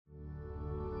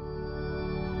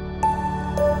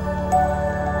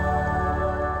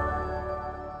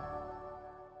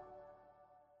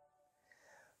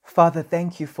Father,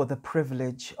 thank you for the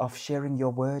privilege of sharing your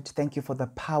word. Thank you for the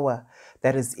power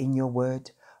that is in your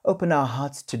word. Open our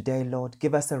hearts today, Lord.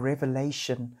 Give us a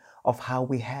revelation of how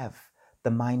we have the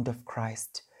mind of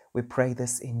Christ. We pray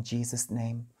this in Jesus'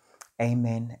 name.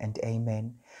 Amen and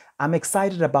amen. I'm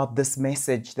excited about this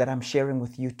message that I'm sharing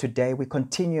with you today. We're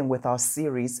continuing with our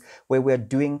series where we're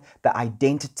doing the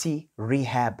identity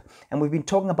rehab. And we've been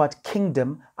talking about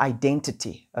kingdom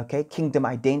identity, okay? Kingdom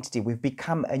identity. We've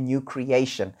become a new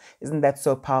creation. Isn't that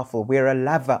so powerful? We're a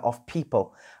lover of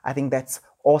people. I think that's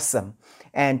awesome.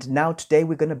 And now today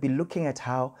we're going to be looking at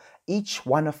how each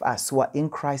one of us who are in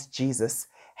Christ Jesus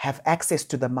have access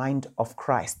to the mind of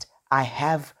Christ. I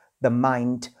have the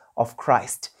mind of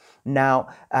Christ. Now,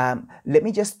 let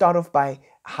me just start off by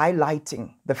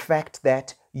highlighting the fact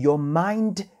that your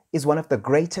mind is one of the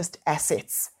greatest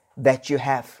assets that you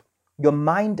have. Your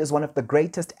mind is one of the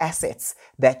greatest assets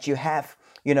that you have.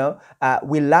 You know,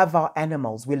 we love our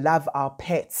animals, we love our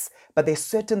pets, but there's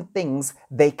certain things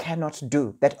they cannot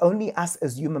do that only us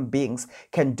as human beings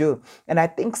can do. And I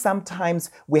think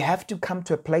sometimes we have to come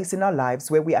to a place in our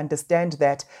lives where we understand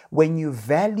that when you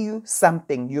value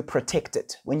something, you protect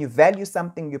it. When you value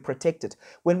something, you protect it.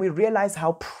 When we realize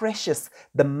how precious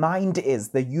the mind is,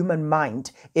 the human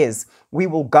mind is, we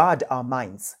will guard our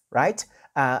minds, right?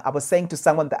 I was saying to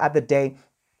someone the other day,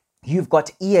 you've got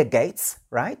ear gates,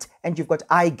 right? And you've got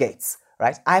eye gates,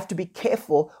 right? I have to be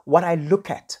careful what I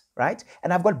look at, right?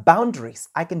 And I've got boundaries.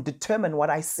 I can determine what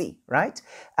I see, right?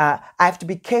 I have to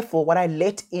be careful what I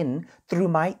let in through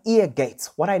my ear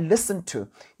gates, what I listen to.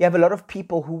 You have a lot of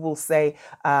people who will say,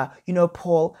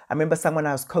 Paul, I remember someone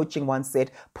I was coaching once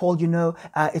said, Paul,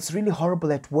 it's really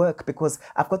horrible at work because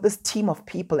I've got this team of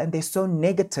people and they're so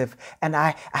negative and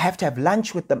I have to have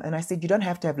lunch with them. And I said, you don't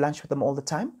have to have lunch with them all the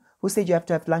time. Who said you have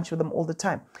to have lunch with them all the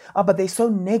time? Oh, but they're so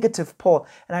negative, Paul.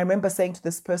 And I remember saying to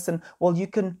this person, well, you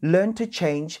can learn to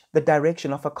change the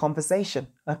direction of a conversation,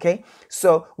 okay?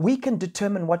 So we can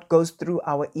determine what goes through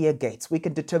our ear gates. We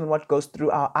can determine what goes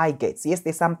through our eye gates. Yes,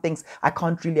 there's some things I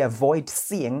can't really avoid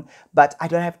seeing, but I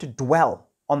don't have to dwell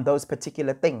on those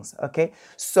particular things, okay?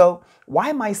 So why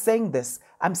am I saying this?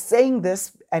 I'm saying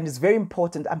this, and it's very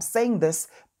important, I'm saying this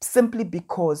simply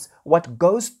because what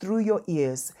goes through your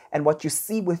ears and what you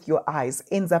see with your eyes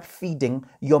ends up feeding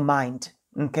your mind.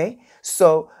 Okay,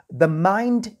 so the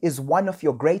mind is one of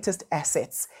your greatest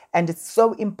assets, and it's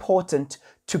so important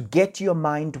to get your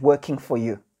mind working for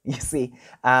you. You see,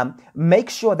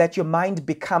 make sure that your mind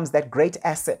becomes that great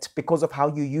asset because of how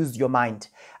you use your mind.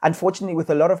 Unfortunately, with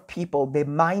a lot of people, their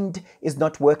mind is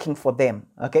not working for them.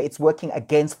 Okay, it's working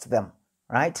against them.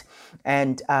 Right?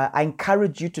 And I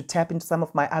encourage you to tap into some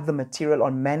of my other material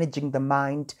on managing the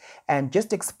mind and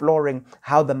just exploring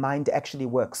how the mind actually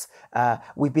works.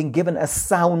 We've been given a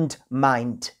sound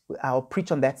mind. I'll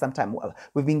preach on that sometime.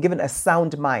 We've been given a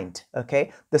sound mind,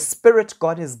 okay? The spirit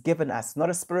God has given us, not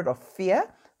a spirit of fear,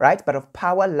 right? But of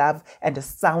power, love, and a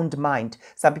sound mind.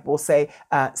 Some people say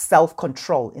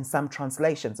self-control in some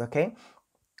translations, okay?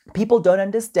 People don't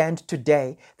understand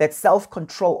today that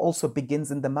self-control also begins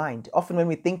in the mind. Often when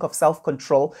we think of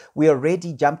self-control, we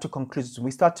already jump to conclusions. We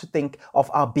start to think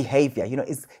of our behavior.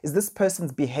 Is this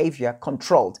person's behavior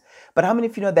controlled? But how many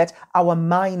of you know that our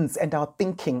minds and our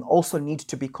thinking also need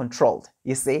to be controlled?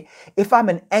 You see, if I'm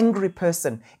an angry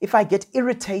person, if I get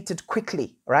irritated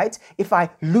quickly, right? If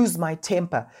I lose my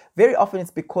temper, very often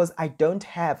it's because I don't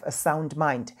have a sound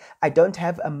mind. I don't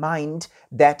have a mind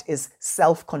that is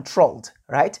self-controlled,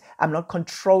 right? I'm not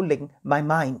controlling my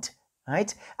mind,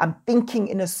 right? I'm thinking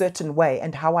in a certain way,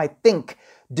 and how I think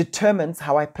determines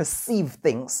how I perceive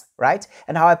things, right?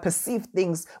 And how I perceive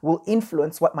things will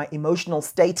influence what my emotional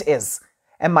state is.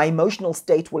 And my emotional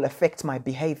state will affect my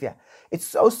behavior. It's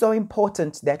so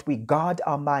important that we guard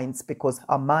our minds because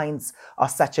our minds are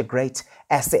such a great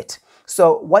asset.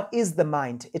 So what is the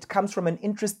mind? It comes from an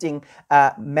interesting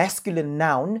masculine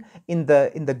noun in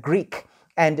the Greek,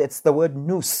 and it's the word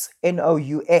nous,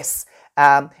 N-O-U-S.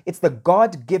 It's the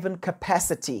God-given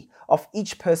capacity of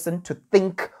each person to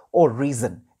think or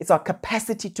reason. It's our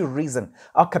capacity to reason,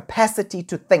 our capacity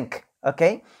to think,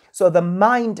 okay? So the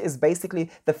mind is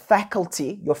basically the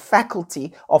faculty, your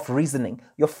faculty of reasoning,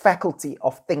 your faculty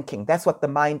of thinking. That's what the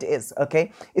mind is,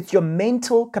 okay? It's your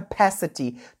mental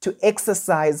capacity to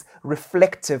exercise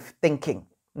reflective thinking,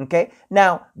 okay?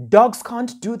 Now, dogs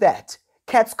can't do that.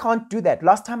 Cats can't do that.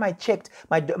 Last time I checked,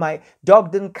 my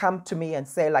dog didn't come to me and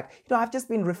say I've just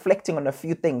been reflecting on a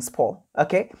few things, Paul,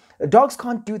 okay? Dogs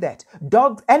can't do that.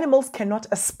 Animals cannot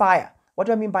aspire. What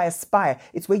do I mean by aspire?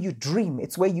 It's where you dream.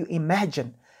 It's where you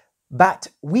imagine. But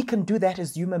we can do that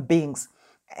as human beings.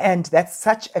 And that's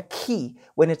such a key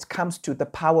when it comes to the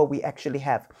power we actually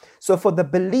have. So for the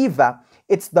believer,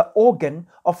 it's the organ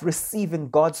of receiving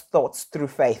God's thoughts through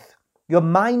faith. Your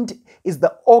mind is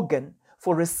the organ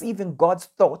for receiving God's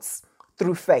thoughts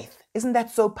through faith. Isn't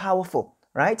that so powerful,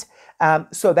 right?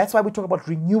 So that's why we talk about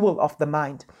renewal of the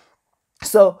mind.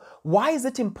 So why is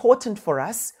it important for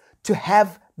us to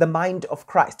have the mind of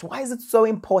Christ? Why is it so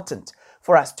important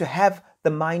for us to have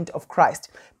the mind of Christ?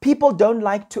 People don't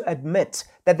like to admit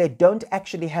that they don't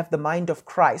actually have the mind of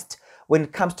Christ when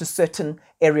it comes to certain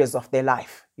areas of their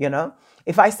life. You know,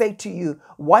 if I say to you,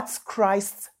 what's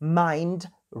Christ's mind,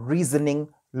 reasoning,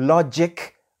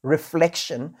 logic,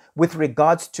 reflection with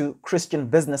regards to Christian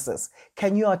businesses?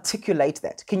 Can you articulate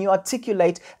that? Can you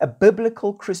articulate a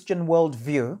biblical Christian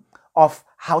worldview of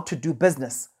how to do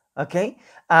business? Okay.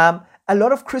 A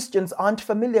lot of Christians aren't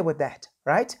familiar with that,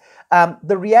 right?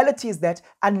 The reality is that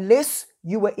unless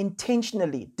you were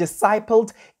intentionally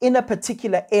discipled in a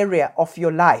particular area of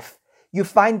your life, you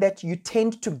find that you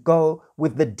tend to go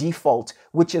with the default,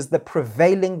 which is the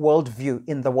prevailing worldview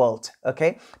in the world,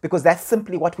 okay? Because that's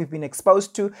simply what we've been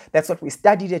exposed to. That's what we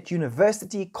studied at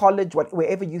university, college,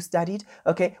 wherever you studied,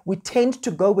 okay? We tend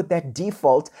to go with that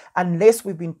default unless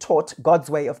we've been taught God's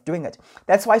way of doing it.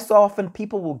 That's why so often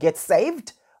people will get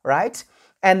saved, right?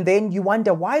 And then you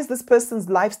wonder, why is this person's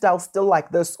lifestyle still like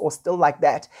this or still like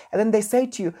that? And then they say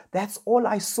to you, that's all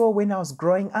I saw when I was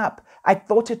growing up. I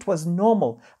thought it was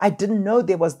normal. I didn't know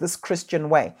there was this Christian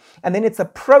way. And then it's a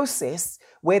process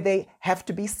where they have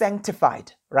to be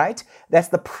sanctified, right? That's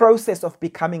the process of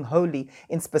becoming holy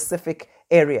in specific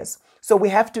areas. So we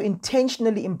have to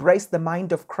intentionally embrace the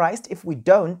mind of Christ. If we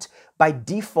don't, by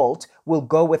default, we'll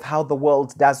go with how the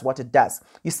world does what it does.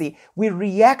 You see, we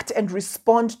react and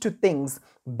respond to things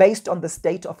based on the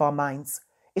state of our minds.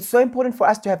 It's so important for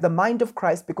us to have the mind of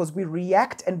Christ because we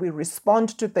react and we respond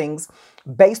to things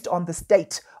based on the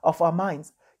state of our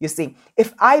minds. You see,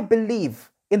 if I believe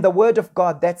in the word of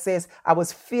God that says I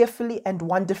was fearfully and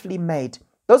wonderfully made,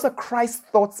 those are Christ's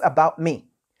thoughts about me.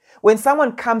 When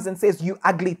someone comes and says, you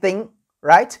ugly thing,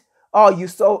 right? Oh, you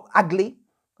so ugly,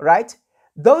 right?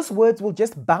 Those words will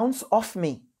just bounce off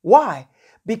me. Why?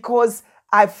 Because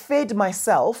I've fed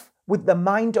myself with the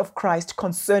mind of Christ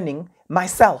concerning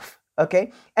myself.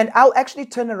 Okay. And I'll actually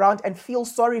turn around and feel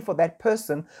sorry for that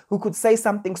person who could say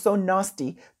something so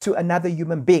nasty to another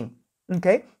human being.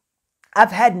 Okay.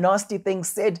 I've had nasty things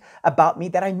said about me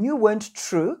that I knew weren't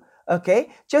true.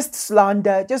 Okay. Just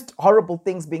slander, just horrible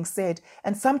things being said.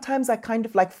 And sometimes I kind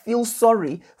of like feel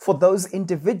sorry for those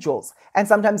individuals. And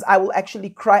sometimes I will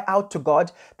actually cry out to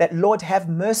God that, Lord, have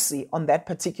mercy on that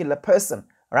particular person,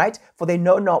 right? For they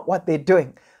know not what they're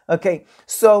doing. Okay,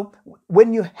 so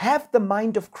when you have the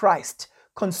mind of Christ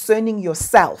concerning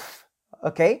yourself,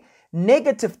 okay,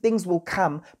 negative things will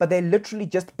come, but they literally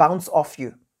just bounce off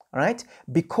you, all right,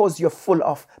 because you're full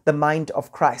of the mind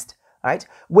of Christ, right?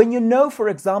 When you know, for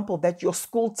example, that your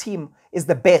school team is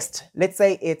the best, let's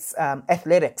say it's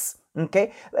athletics,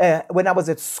 okay? When I was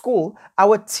at school,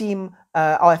 our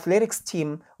athletics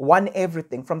team won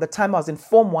everything from the time I was in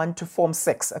Form 1 to Form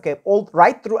 6, okay, all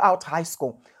right throughout high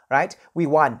school. Right? We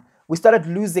won. We started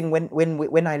losing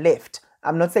when I left.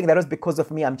 I'm not saying that was because of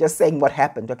me. I'm just saying what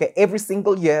happened. Okay. Every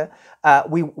single year,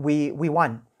 we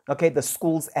won. Okay. The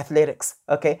school's athletics.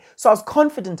 Okay. So I was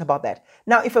confident about that.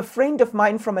 Now, if a friend of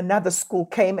mine from another school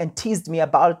came and teased me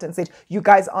about it and said, you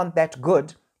guys aren't that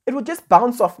good, it would just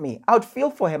bounce off me. I would feel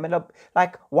for him and I'd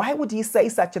like, why would he say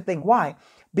such a thing? Why?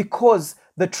 Because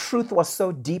the truth was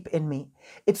so deep in me.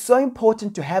 It's so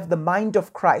important to have the mind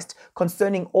of Christ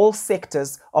concerning all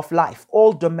sectors of life,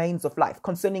 all domains of life,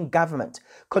 concerning government,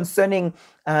 concerning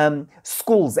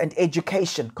schools and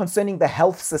education, concerning the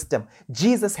health system.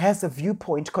 Jesus has a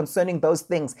viewpoint concerning those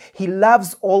things. He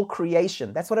loves all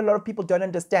creation. That's what a lot of people don't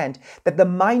understand, that the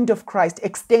mind of Christ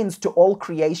extends to all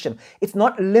creation. It's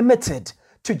not limited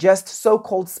to just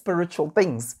so-called spiritual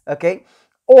things, okay?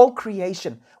 All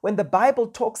creation. When the Bible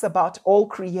talks about all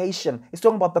creation, it's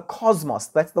talking about the cosmos.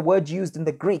 That's the word used in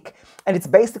the Greek. And it's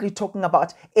basically talking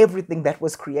about everything that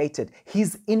was created.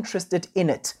 He's interested in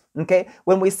it. Okay.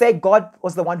 When we say God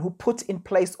was the one who put in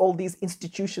place all these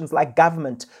institutions like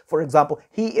government, for example,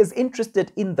 he is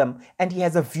interested in them and he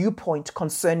has a viewpoint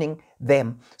concerning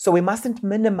them. So we mustn't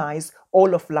minimize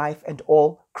all of life and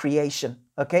all creation.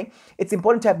 Okay. It's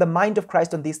important to have the mind of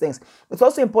Christ on these things. It's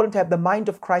also important to have the mind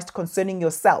of Christ concerning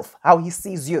yourself, how he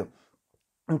sees you.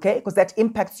 Okay, because that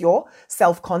impacts your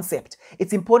self-concept.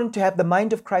 It's important to have the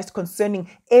mind of Christ concerning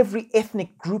every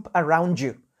ethnic group around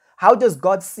you. How does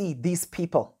God see these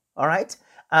people? All right.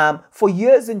 For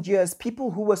years and years,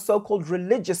 people who were so-called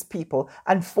religious people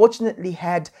unfortunately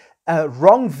had a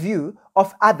wrong view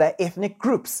of other ethnic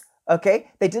groups.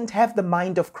 Okay, they didn't have the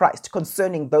mind of Christ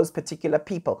concerning those particular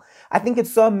people. I think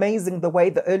it's so amazing the way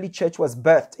the early church was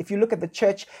birthed. If you look at the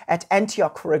church at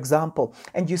Antioch, for example,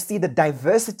 and you see the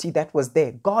diversity that was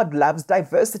there, God loves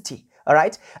diversity. All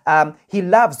right. He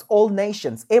loves all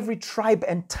nations. Every tribe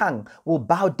and tongue will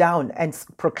bow down and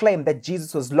proclaim that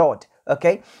Jesus was Lord.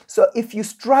 Okay. So if you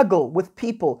struggle with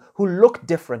people who look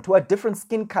different, who are different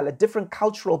skin color, different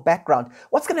cultural background,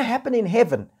 what's going to happen in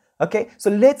heaven? Okay, so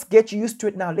let's get used to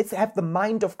it now. Let's have the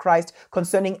mind of Christ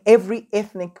concerning every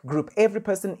ethnic group. Every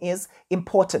person is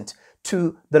important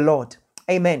to the Lord.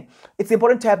 Amen. It's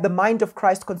important to have the mind of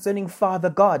Christ concerning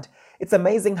Father God. It's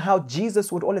amazing how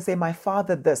Jesus would always say, my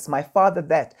Father this, my Father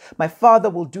that, my Father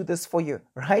will do this for you,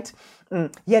 right?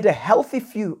 He had a healthy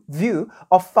view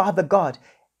of Father God.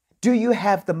 Do you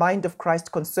have the mind of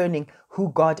Christ concerning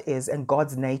who God is and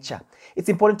God's nature? It's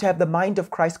important to have the mind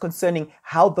of Christ concerning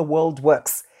how the world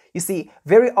works. You see,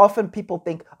 very often people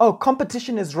think, oh,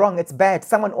 competition is wrong, it's bad,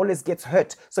 someone always gets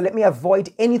hurt, so let me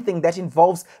avoid anything that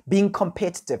involves being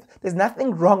competitive. There's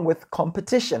nothing wrong with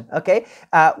competition, okay?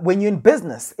 When you're in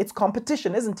business, it's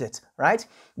competition, isn't it, right?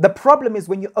 The problem is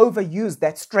when you overuse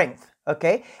that strength,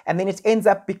 okay? And then it ends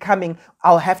up becoming,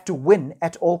 I'll have to win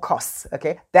at all costs,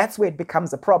 okay? That's where it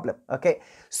becomes a problem, okay?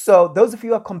 So those of you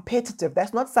who are competitive,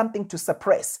 that's not something to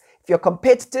suppress. If you're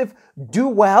competitive, do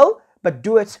well, but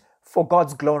do it for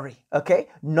God's glory, okay?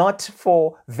 Not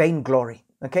for vainglory,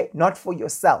 okay? Not for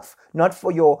yourself, not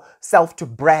for yourself to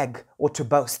brag or to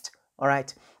boast, all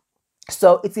right?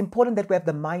 So it's important that we have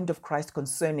the mind of Christ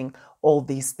concerning all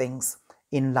these things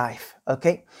in life,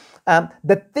 okay?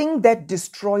 The thing that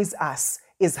destroys us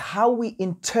is how we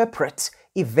interpret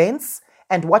events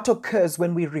and what occurs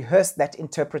when we rehearse that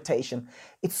interpretation.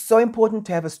 It's so important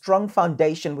to have a strong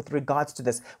foundation with regards to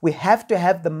this. We have to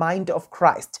have the mind of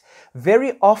Christ.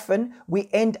 Very often we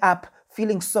end up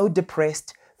feeling so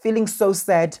depressed, feeling so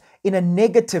sad, in a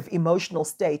negative emotional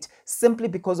state simply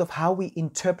because of how we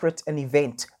interpret an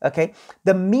event, okay?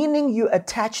 The meaning you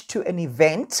attach to an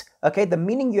event, okay, the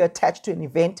meaning you attach to an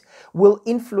event will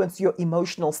influence your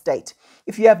emotional state.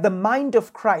 If you have the mind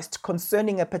of Christ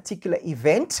concerning a particular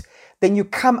event, then you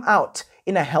come out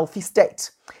in a healthy state.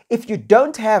 If you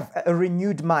don't have a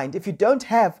renewed mind, if you don't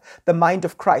have the mind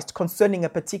of Christ concerning a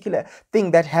particular thing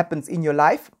that happens in your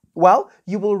life, well,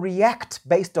 you will react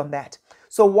based on that.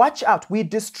 So watch out. We're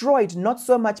destroyed not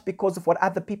so much because of what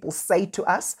other people say to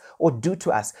us or do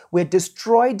to us. We're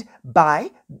destroyed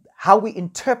by how we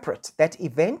interpret that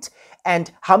event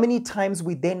and how many times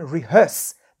we then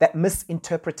rehearse that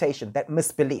misinterpretation, that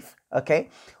misbelief, okay?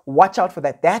 Watch out for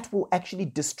that. That will actually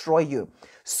destroy you.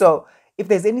 So if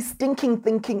there's any stinking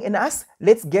thinking in us,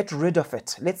 let's get rid of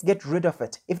it. Let's get rid of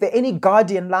it. If there are any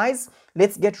guardian lies,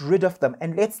 let's get rid of them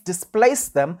and let's displace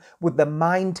them with the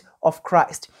mind of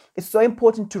Christ. It's so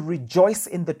important to rejoice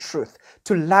in the truth,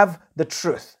 to love the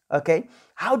truth, okay?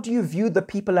 How do you view the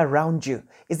people around you?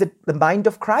 Is it the mind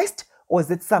of Christ or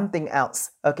is it something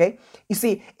else, okay? You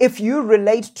see, if you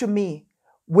relate to me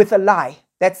with a lie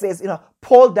that says,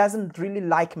 Paul doesn't really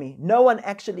like me. No one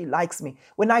actually likes me.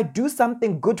 When I do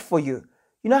something good for you,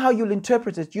 you know how you'll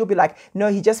interpret it? You'll be like, no,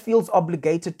 he just feels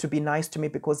obligated to be nice to me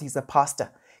because he's a pastor.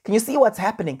 Can you see what's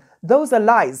happening? Those are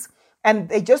lies, and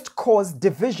they just cause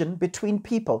division between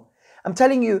people. I'm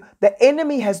telling you, the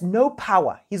enemy has no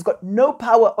power. He's got no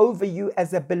power over you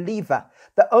as a believer.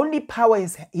 The only power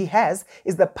he has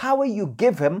is the power you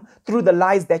give him through the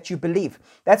lies that you believe.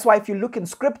 That's why if you look in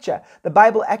scripture, the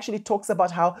Bible actually talks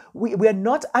about how we're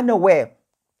not unaware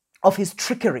of his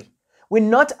trickery. We're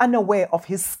not unaware of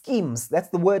his schemes. That's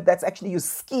the word that's actually used,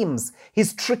 schemes,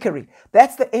 his trickery.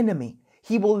 That's the enemy.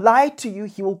 He will lie to you,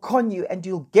 he will con you, and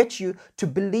he'll get you to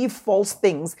believe false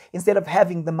things instead of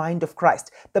having the mind of Christ.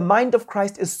 The mind of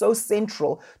Christ is so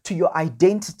central to your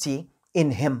identity in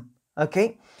him.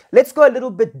 Okay? Let's go a little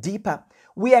bit deeper.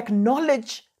 We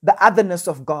acknowledge the otherness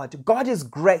of God. God is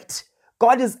great.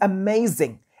 God is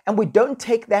amazing. And we don't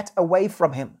take that away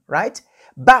from him, right?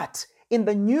 But in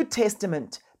the New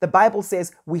Testament, the Bible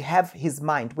says we have his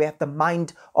mind. We have the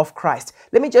mind of Christ.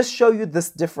 Let me just show you this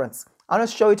difference. I want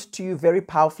to show it to you very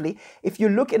powerfully. If you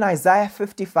look in Isaiah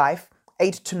 55,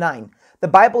 8-9, the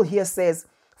Bible here says,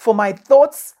 "For my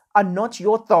thoughts are not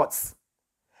your thoughts,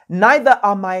 neither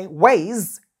are my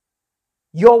ways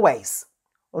your ways,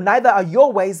 or neither are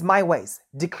your ways my ways,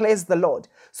 declares the Lord."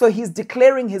 So he's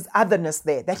declaring his otherness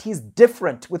there, that he's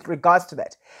different with regards to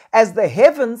that. As the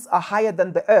heavens are higher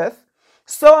than the earth,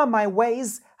 so are my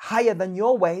ways higher than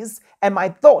your ways, and my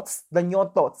thoughts than your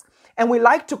thoughts. And we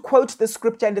like to quote the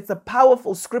scripture, and it's a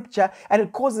powerful scripture, and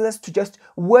it causes us to just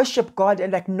worship God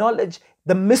and acknowledge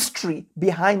the mystery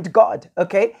behind God,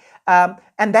 okay? And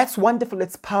that's wonderful,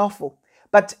 it's powerful.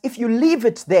 But if you leave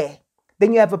it there,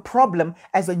 then you have a problem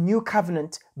as a new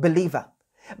covenant believer.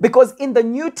 Because in the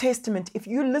New Testament, if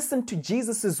you listen to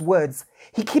Jesus's words,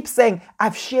 he keeps saying,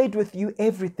 I've shared with you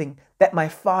everything that my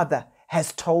Father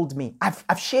has told me.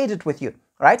 I've shared it with you,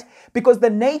 right? Because the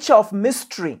nature of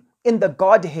mystery in the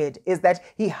Godhead is that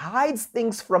he hides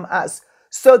things from us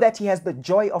so that he has the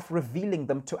joy of revealing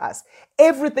them to us.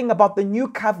 Everything about the new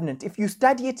covenant, if you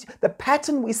study it, the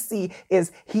pattern we see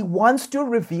is he wants to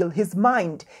reveal his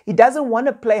mind. He doesn't want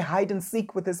to play hide and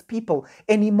seek with his people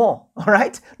anymore, all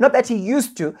right? Not that he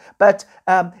used to, but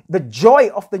the joy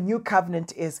of the new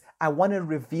covenant is, I want to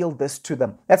reveal this to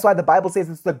them. That's why the Bible says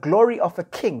it's the glory of a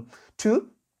king to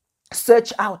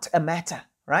search out a matter,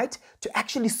 right? To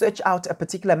actually search out a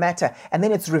particular matter, and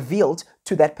then it's revealed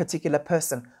to that particular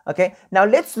person, okay? Now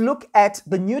let's look at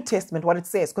the New Testament, what it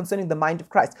says concerning the mind of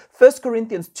Christ. 1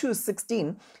 Corinthians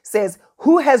 2:16 says,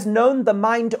 who has known the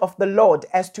mind of the Lord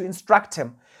as to instruct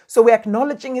him? So we're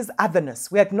acknowledging his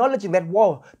otherness. We're acknowledging that,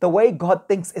 whoa, the way God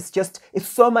thinks is it's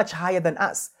so much higher than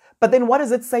us. But then what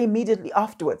does it say immediately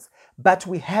afterwards? But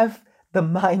we have the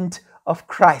mind of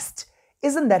Christ.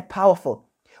 Isn't that powerful?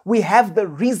 We have the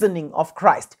reasoning of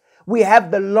Christ. We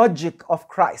have the logic of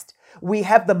Christ. We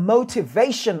have the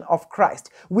motivation of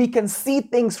Christ. We can see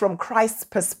things from Christ's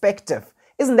perspective.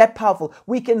 Isn't that powerful?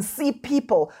 We can see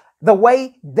people the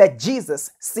way that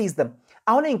Jesus sees them.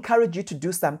 I want to encourage you to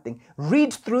do something.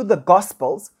 Read through the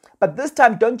Gospels, but this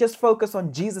time don't just focus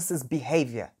on Jesus's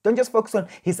behavior. Don't just focus on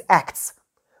his acts.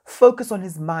 Focus on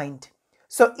his mind.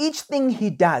 So each thing he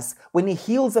does, when he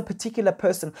heals a particular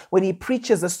person, when he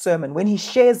preaches a sermon, when he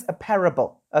shares a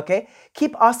parable, okay,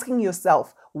 keep asking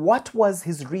yourself, what was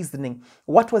his reasoning?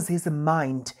 What was his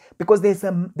mind? Because there's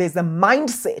a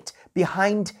mindset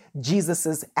behind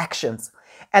Jesus's actions.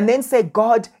 And then say,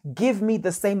 God, give me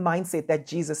the same mindset that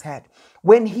Jesus had.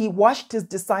 When he washed his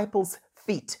disciples'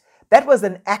 feet, that was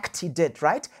an act he did,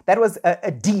 right? That was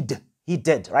a deed he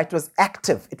did, right? It was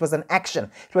active. It was an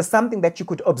action. It was something that you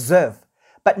could observe.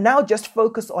 But now just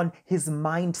focus on his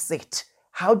mindset.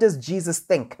 How does Jesus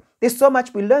think? There's so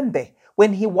much we learn there.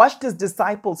 When he washed his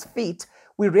disciples' feet,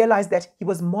 we realized that he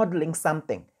was modeling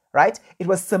something, right? It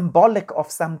was symbolic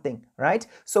of something, right?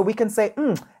 So we can say,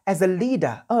 as a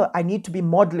leader, I need to be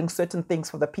modeling certain things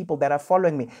for the people that are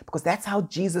following me, because that's how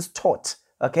Jesus taught,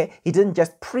 okay? He didn't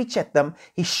just preach at them,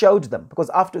 he showed them, because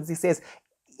afterwards he says,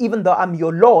 even though I'm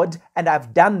your Lord and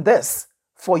I've done this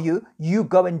for you, you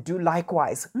go and do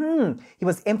likewise. He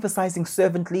was emphasizing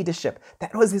servant leadership.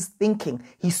 That was his thinking.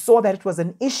 He saw that it was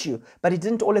an issue, but he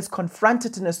didn't always confront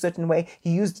it in a certain way.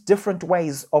 He used different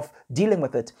ways of dealing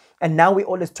with it. And now we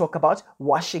always talk about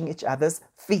washing each other's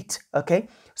feet, okay?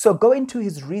 So go into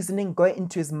his reasoning, go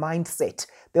into his mindset.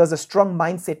 There was a strong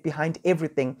mindset behind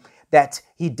everything that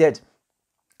he did.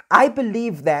 I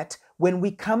believe that when we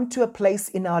come to a place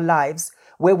in our lives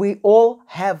where we all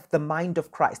have the mind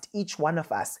of Christ, each one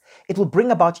of us, it will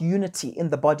bring about unity in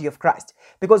the body of Christ.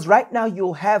 Because right now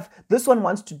you'll have, this one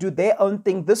wants to do their own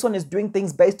thing. This one is doing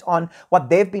things based on what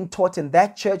they've been taught in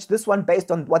that church. This one based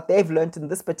on what they've learned in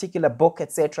this particular book,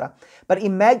 etc. But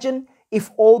imagine if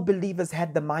all believers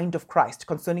had the mind of Christ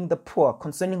concerning the poor,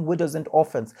 concerning widows and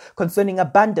orphans, concerning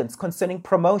abundance, concerning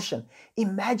promotion.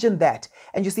 Imagine that.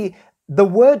 And you see, the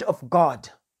word of God,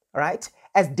 right,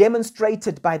 as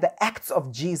demonstrated by the acts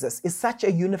of Jesus, is such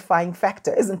a unifying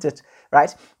factor, isn't it?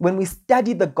 Right? When we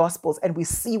study the Gospels and we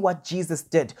see what Jesus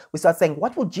did, we start saying,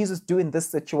 what will Jesus do in this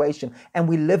situation? And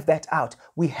we live that out.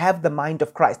 We have the mind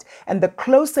of Christ. And the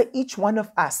closer each one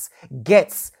of us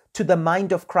gets to the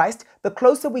mind of Christ, the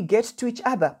closer we get to each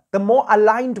other, the more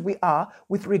aligned we are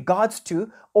with regards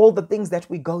to all the things that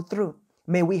we go through.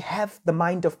 May we have the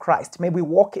mind of Christ. May we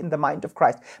walk in the mind of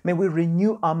Christ. May we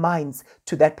renew our minds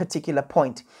to that particular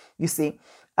point. You see,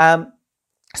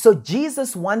 so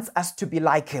Jesus wants us to be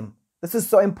like him. This is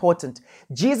so important.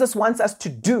 Jesus wants us to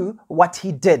do what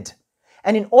he did.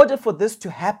 And in order for this to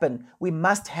happen, we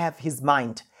must have his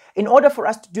mind. In order for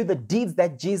us to do the deeds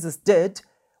that Jesus did,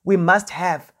 we must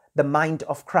have the mind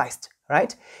of Christ,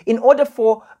 right? In order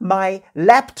for my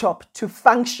laptop to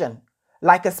function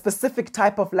like a specific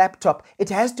type of laptop, it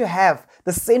has to have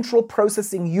the central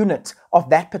processing unit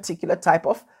of that particular type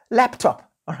of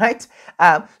laptop, All right.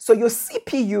 So your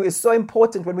CPU is so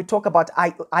important when we talk about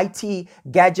IT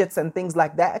gadgets and things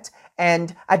like that.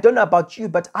 And I don't know about you,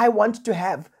 but I want to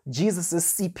have Jesus's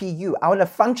CPU. I want to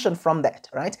function from that,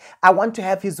 right? I want to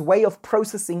have his way of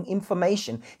processing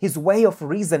information, his way of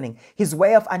reasoning, his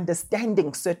way of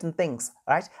understanding certain things,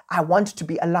 right? I want to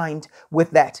be aligned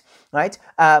with that, right?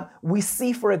 We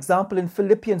see, for example, in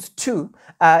Philippians 2,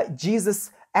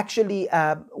 Jesus actually,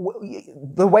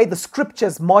 the way the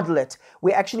scriptures model it,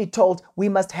 we're actually told we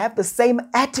must have the same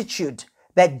attitude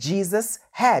that Jesus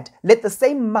had. Let the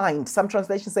same mind, some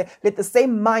translations say, let the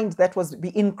same mind that was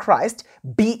in Christ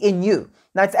be in you.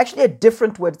 Now, it's actually a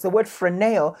different word. It's the word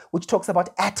phroneo, which talks about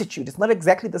attitude. It's not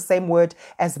exactly the same word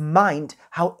as mind.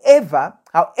 However,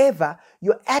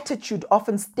 your attitude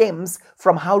often stems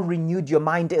from how renewed your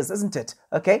mind is, isn't it?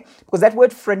 Okay? Because that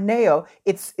word phroneo,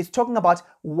 it's talking about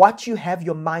what you have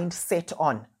your mind set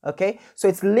on. Okay? So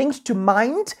it's linked to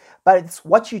mind, but it's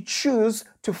what you choose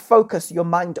to focus your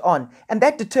mind on. And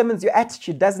that determines your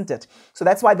attitude, doesn't it? So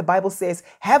that's why the Bible says,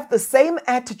 have the same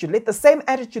attitude. Let the same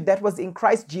attitude that was in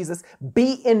Christ Jesus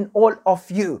be in all of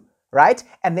you, right?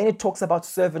 And then it talks about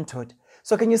servanthood.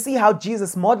 So can you see how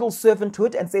Jesus models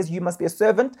servanthood and says you must be a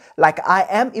servant like I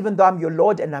am, even though I'm your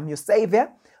Lord and I'm your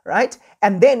Savior, right?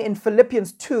 And then in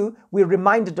Philippians 2, we're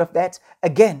reminded of that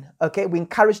again, okay? We're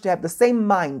encouraged to have the same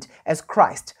mind as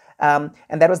Christ. And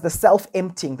that was the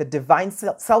self-emptying, the divine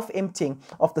self-emptying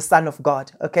of the Son of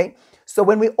God, okay? So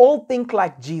when we all think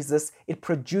like Jesus, it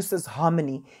produces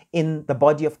harmony in the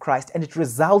body of Christ and it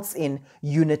results in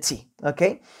unity,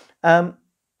 okay?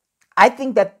 I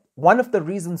think that one of the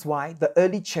reasons why the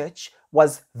early church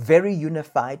was very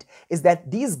unified is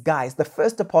that these guys, the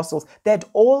first apostles, they had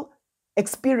all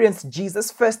experienced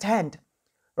Jesus firsthand,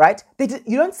 right?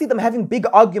 You don't see them having big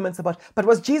arguments about, but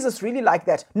was Jesus really like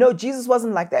that? No, Jesus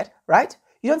wasn't like that, right?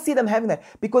 You don't see them having that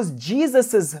because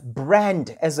Jesus's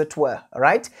brand, as it were,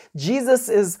 right?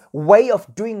 Jesus's way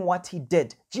of doing what he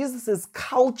did, Jesus's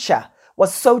culture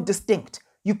was so distinct.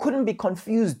 You couldn't be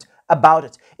confused about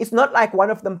it. It's not like one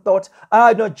of them thought,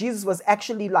 no, Jesus was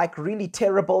actually like really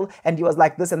terrible and he was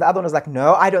like this, and the other one was like,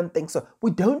 no, I don't think so.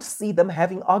 We don't see them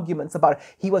having arguments about it.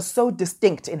 He was so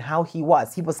distinct in how he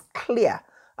was. He was clear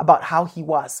about how he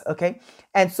was, okay?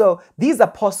 And so these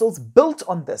apostles built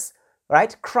on this,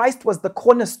 right? Christ was the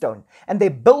cornerstone and they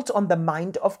built on the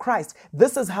mind of Christ.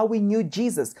 This is how we knew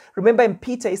Jesus. Remember in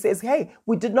Peter, he says, hey,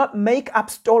 we did not make up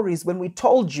stories when we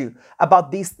told you about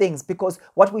these things because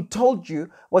what we told you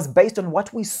was based on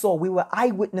what we saw. We were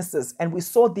eyewitnesses and we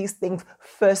saw these things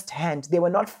firsthand. They were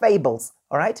not fables,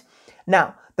 all right?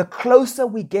 Now, the closer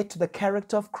we get to the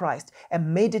character of Christ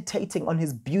and meditating on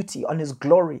his beauty, on his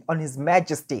glory, on his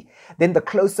majesty, then the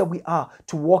closer we are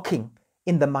to walking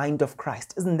in the mind of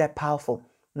Christ. Isn't that powerful?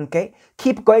 Okay,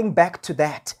 keep going back to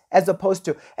that as opposed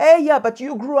to, hey, yeah, but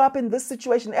you grew up in this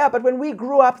situation. Yeah, but when we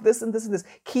grew up, this and this and this.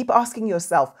 Keep asking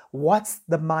yourself, what's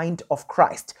the mind of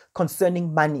Christ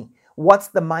concerning money? What's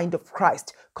the mind of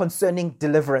Christ concerning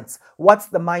deliverance? What's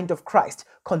the mind of Christ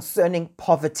concerning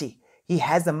poverty? He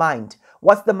has a mind.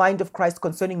 What's the mind of Christ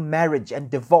concerning marriage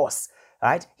and divorce?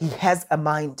 Right? He has a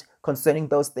mind concerning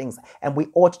those things, and we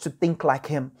ought to think like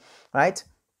him, right?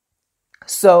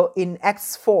 So in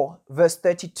Acts 4, verse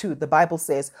 32, the Bible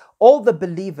says, all the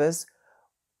believers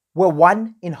were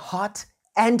one in heart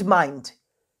and mind.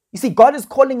 You see, God is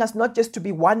calling us not just to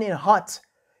be one in heart.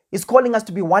 He's calling us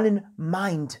to be one in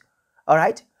mind. All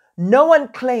right? No one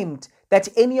claimed that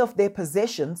any of their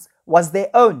possessions was their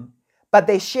own, but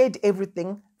they shared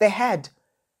everything they had.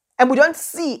 And we don't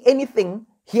see anything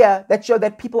here that showed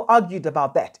that people argued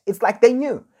about that. It's like they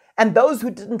knew. And those who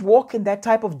didn't walk in that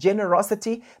type of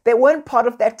generosity, they weren't part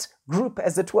of that group,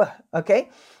 as it were, okay?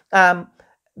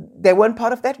 They weren't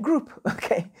part of that group,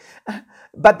 okay?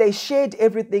 But they shared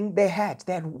everything they had.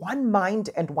 They had one mind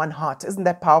and one heart. Isn't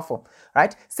that powerful,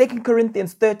 right? 2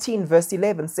 Corinthians 13, verse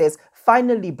 11 says,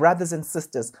 finally, brothers and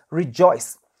sisters,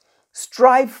 rejoice.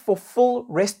 Strive for full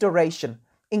restoration.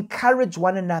 Encourage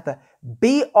one another.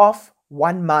 Be of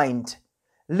one mind.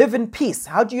 Live in peace.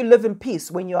 How do you live in peace?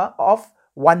 When you are of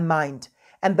one mind,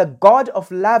 and the God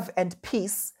of love and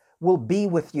peace will be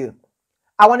with you.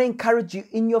 I want to encourage you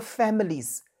in your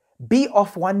families, be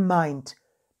of one mind.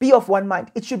 Be of one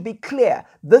mind. It should be clear.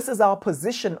 This is our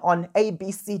position on A,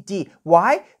 B, C, D.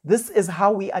 Why? This is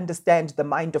how we understand the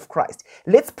mind of Christ.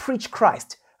 Let's preach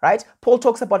Christ, right? Paul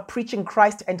talks about preaching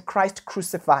Christ and Christ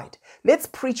crucified. Let's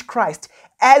preach Christ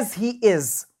as he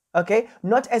is, okay?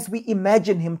 Not as we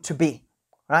imagine him to be.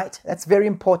 Right? That's very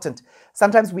important.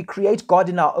 Sometimes we create God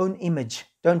in our own image,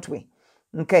 don't we?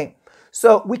 Okay.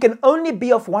 So we can only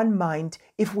be of one mind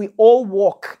if we all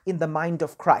walk in the mind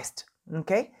of Christ.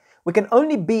 Okay. We can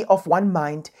only be of one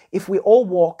mind if we all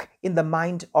walk in the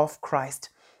mind of Christ.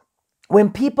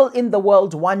 When people in the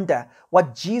world wonder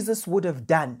what Jesus would have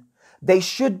done, they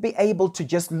should be able to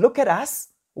just look at us.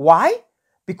 Why?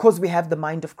 Because we have the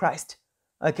mind of Christ.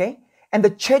 Okay? And the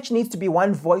church needs to be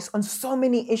one voice on so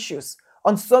many issues.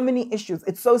 On so many issues.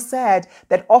 It's so sad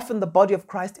that often the body of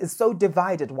Christ is so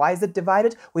divided. Why is it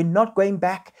divided? We're not going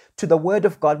back to the word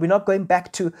of God. We're not going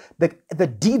back to the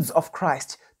deeds of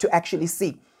Christ to actually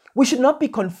see. We should not be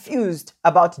confused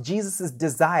about Jesus'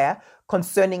 desire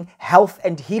concerning health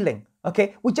and healing.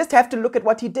 Okay, we just have to look at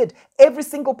what he did. Every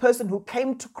single person who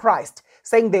came to Christ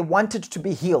saying they wanted to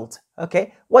be healed,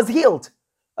 okay, was healed.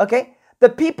 Okay, the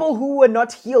people who were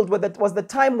not healed was the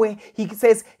time where he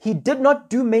says he did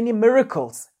not do many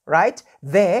miracles, right?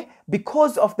 There,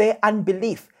 because of their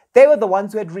unbelief. They were the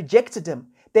ones who had rejected him.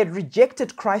 They had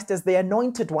rejected Christ as the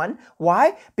anointed one.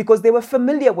 Why? Because they were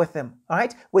familiar with him,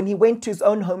 right? When he went to his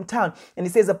own hometown. And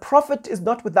he says, a prophet is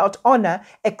not without honor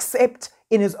except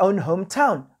in his own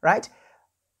hometown, right?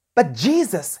 But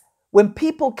Jesus, when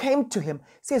people came to him,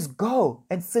 says, go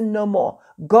and sin no more.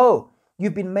 Go,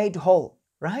 you've been made whole,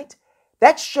 right?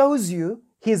 That shows you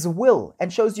his will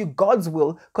and shows you God's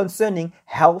will concerning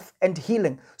health and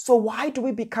healing. So why do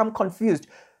we become confused?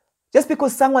 Just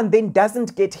because someone then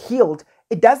doesn't get healed,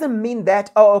 it doesn't mean that,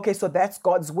 oh, okay, so that's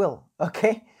God's will,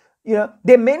 okay? You know,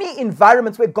 there are many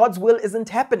environments where God's will isn't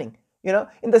happening. You know,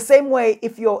 in the same way,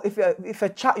 if your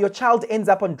child ends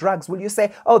up on drugs, will you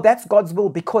say, oh, that's God's will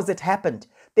because it happened?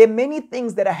 There are many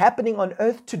things that are happening on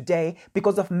earth today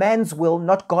because of man's will,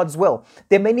 not God's will.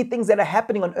 There are many things that are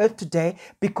happening on earth today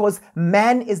because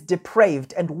man is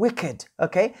depraved and wicked,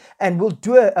 okay? And we'll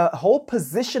do a whole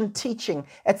position teaching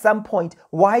at some point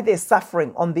why there's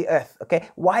suffering on the earth, okay?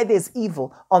 Why there's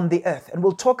evil on the earth. And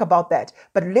we'll talk about that.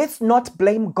 But let's not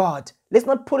blame God. Let's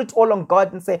not put it all on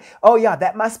God and say, oh yeah,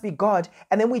 that must be God.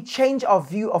 And then we change our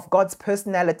view of God's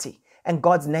personality and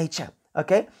God's nature,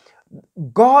 okay?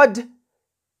 God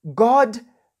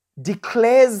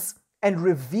declares and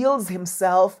reveals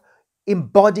himself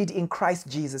embodied in Christ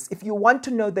Jesus. If you want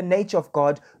to know the nature of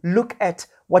God, look at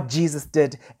what Jesus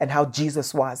did and how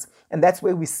Jesus was. And that's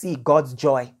where we see God's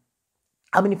joy.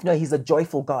 How many of you know he's a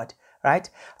joyful God, right?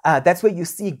 That's where you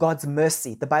see God's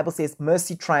mercy. The Bible says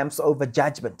mercy triumphs over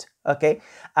judgment, okay?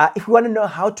 If you want to know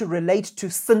how to relate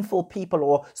to sinful people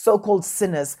or so-called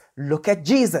sinners, look at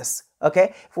Jesus.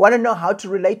 Okay, if you want to know how to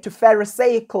relate to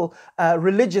Pharisaical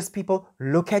religious people,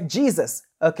 look at Jesus.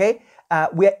 Okay,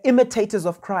 we are imitators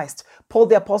of Christ. Paul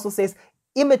the Apostle says,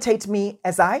 imitate me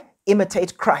as I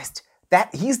imitate Christ.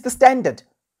 That he's the standard,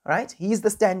 right? He's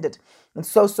the standard. And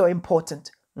so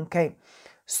important. Okay,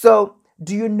 so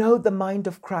do you know the mind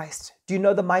of Christ? Do you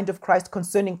know the mind of Christ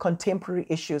concerning contemporary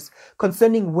issues,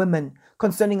 concerning women,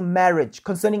 concerning marriage,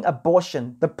 concerning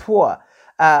abortion, the poor,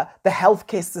 the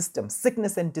healthcare system,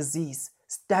 sickness and disease?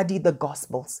 Study the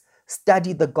Gospels.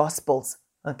 Study the Gospels,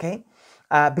 okay?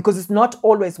 Because it's not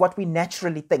always what we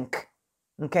naturally think,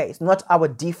 okay? It's not our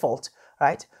default,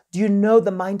 right? Do you know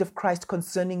the mind of Christ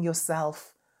concerning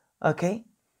yourself, okay?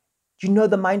 Do you know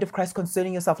the mind of Christ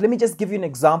concerning yourself? Let me just give you an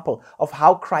example of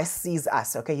how Christ sees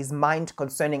us, okay? His mind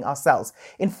concerning ourselves.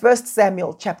 In 1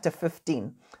 Samuel chapter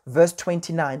 15, verse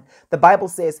 29, the Bible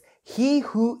says, he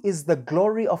who is the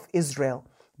glory of Israel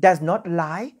does not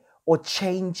lie or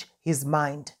change his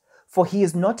mind, for he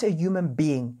is not a human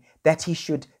being that he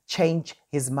should change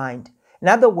his mind. In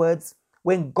other words,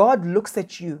 when God looks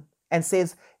at you and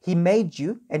says he made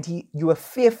you and you were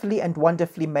fearfully and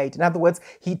wonderfully made. In other words,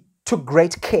 he took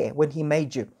great care when he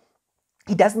made you.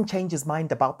 He doesn't change his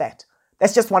mind about that.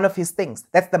 That's just one of his things.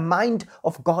 That's the mind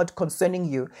of God concerning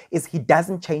you, is he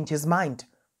doesn't change his mind.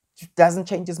 He doesn't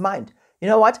change his mind. You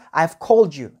know what? I've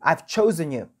called you. I've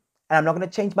chosen you. And I'm not going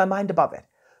to change my mind about that.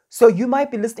 So you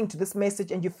might be listening to this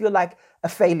message and you feel like a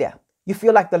failure. You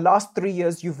feel like the last 3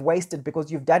 years you've wasted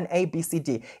because you've done A, B, C,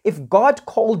 D. If God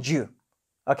called you,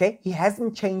 okay, he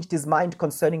hasn't changed his mind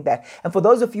concerning that. And for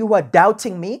those of you who are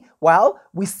doubting me, well,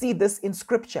 we see this in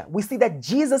scripture. We see that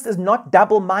Jesus is not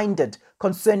double-minded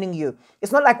concerning you.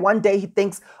 It's not like one day he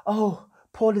thinks, oh,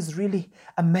 Paul is really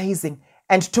amazing.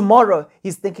 And tomorrow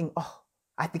he's thinking, oh,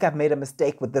 I think I've made a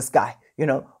mistake with this guy. You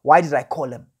know, why did I call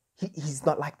him? He's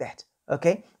not like that.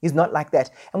 Okay, he's not like that.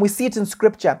 And we see it in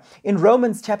scripture. In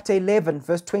Romans chapter 11,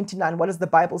 verse 29, what does the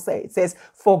Bible say? It says,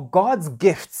 for God's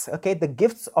gifts, okay, the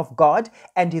gifts of God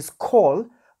and his call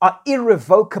are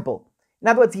irrevocable. In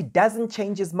other words, he doesn't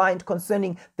change his mind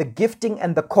concerning the gifting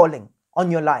and the calling on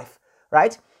your life,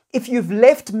 right? If you've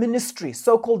left ministry,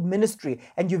 so-called ministry,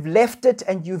 and you've left it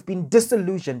and you've been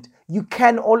disillusioned, you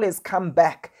can always come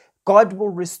back. God will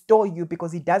restore you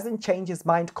because he doesn't change his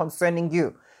mind concerning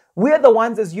you. We're the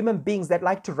ones as human beings that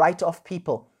like to write off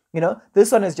people.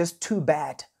 This one is just too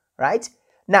bad, right?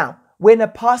 Now, when a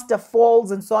pastor falls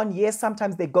and so on, yes,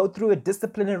 sometimes they go through a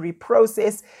disciplinary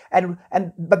process,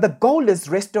 but the goal is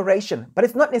restoration. But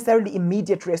it's not necessarily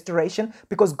immediate restoration,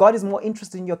 because God is more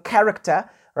interested in your character,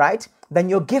 right, than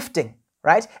your gifting,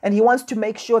 right? And he wants to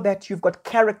make sure that you've got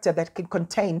character that can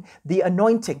contain the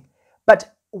anointing.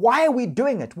 But why are we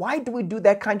doing it? Why do we do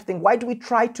that kind of thing? Why do we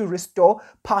try to restore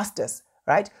pastors,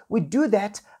 right? We do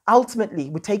that ultimately.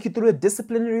 We take you through a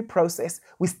disciplinary process.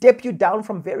 We step you down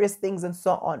from various things and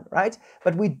so on, right?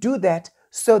 But we do that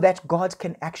so that God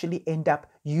can actually end up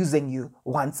using you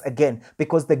once again,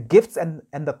 because the gifts and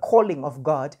the calling of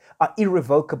God are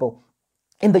irrevocable.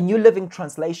 In the New Living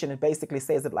Translation, it basically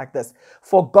says it like this: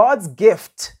 for God's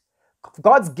gifts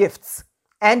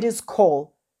and his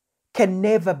call can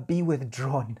never be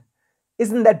withdrawn.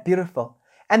 Isn't that beautiful?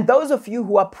 And those of you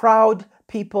who are proud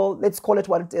people, let's call it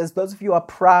what it is, those of you who are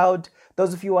proud,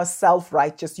 those of you who are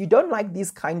self-righteous, you don't like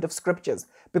these kind of scriptures,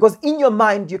 because in your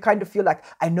mind, you kind of feel like,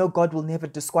 I know God will never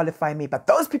disqualify me, but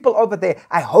those people over there,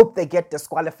 I hope they get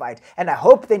disqualified, and I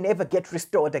hope they never get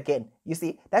restored again. You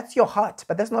see, that's your heart,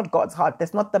 but that's not God's heart.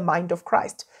 That's not the mind of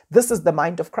Christ. This is the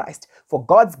mind of Christ. For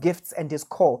God's gifts and his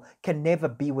call can never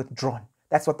be withdrawn.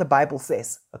 That's what the Bible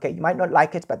says. Okay, you might not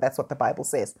like it, but that's what the Bible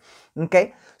says.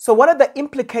 Okay, so what are the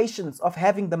implications of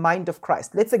having the mind of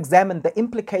Christ? Let's examine the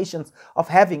implications of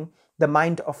having the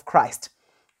mind of Christ.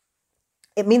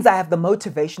 It means I have the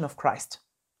motivation of Christ.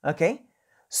 Okay,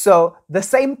 so the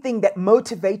same thing that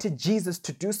motivated Jesus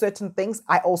to do certain things,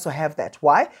 I also have that.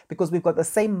 Why? Because we've got the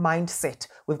same mindset.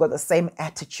 We've got the same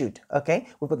attitude. Okay,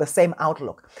 we've got the same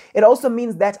outlook. It also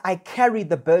means that I carry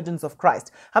the burdens of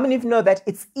Christ. How many of you know that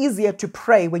it's easier to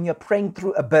pray when you're praying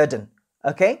through a burden?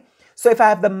 Okay, so if I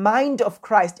have the mind of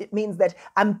Christ, it means that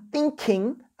I'm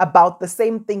thinking about the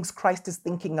same things Christ is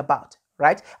thinking about,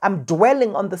 right? I'm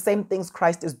dwelling on the same things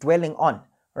Christ is dwelling on.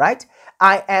 Right?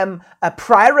 I am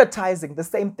prioritizing the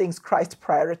same things Christ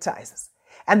prioritizes.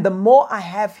 And the more I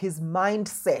have his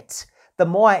mindset, the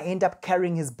more I end up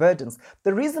carrying his burdens.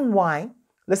 The reason why,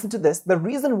 listen to this, the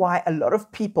reason why a lot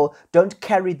of people don't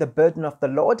carry the burden of the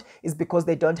Lord is because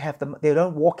they don't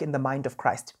walk in the mind of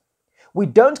Christ. We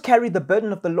don't carry the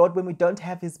burden of the Lord when we don't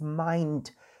have his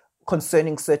mind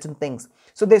concerning certain things.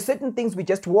 So there's certain things we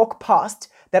just walk past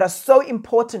that are so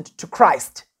important to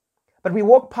Christ. But we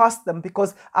walk past them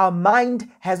because our mind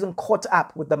hasn't caught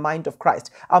up with the mind of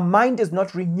Christ. Our mind is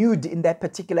not renewed in that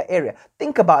particular area.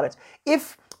 Think about it.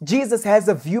 If Jesus has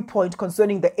a viewpoint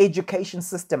concerning the education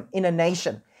system in a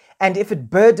nation, and if it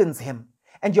burdens him,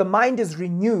 and your mind is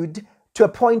renewed to a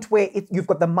point where you've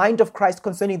got the mind of Christ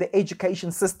concerning the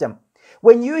education system,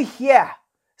 when you hear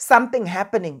something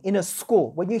happening in a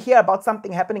school, when you hear about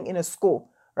something happening in a school,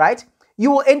 right,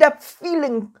 you will end up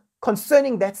feeling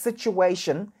concerning that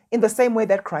situation in the same way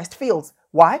that Christ feels.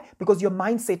 Why? Because your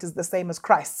mindset is the same as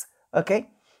Christ's. Okay?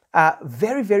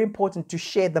 Very, very important to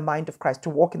share the mind of Christ, to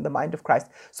walk in the mind of Christ.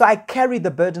 So I carry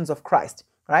the burdens of Christ,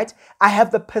 right? I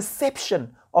have the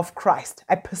perception of Christ.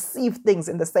 I perceive things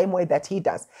in the same way that he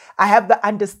does. I have the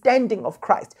understanding of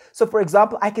Christ. So for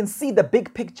example, I can see the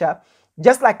big picture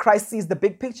just like Christ sees the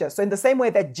big picture. So in the same way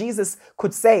that Jesus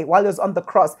could say while he was on the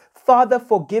cross, Father,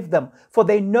 forgive them, for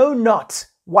they know not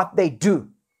what they do.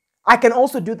 I can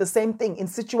also do the same thing in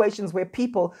situations where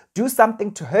people do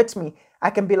something to hurt me. I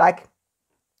can be like,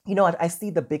 you know what? I see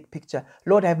the big picture.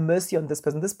 Lord, have mercy on this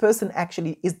person. This person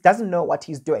actually doesn't know what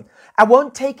he's doing. I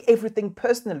won't take everything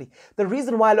personally. The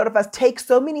reason why a lot of us take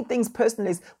so many things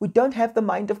personally is we don't have the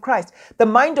mind of Christ. The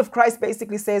mind of Christ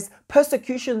basically says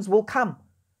persecutions will come.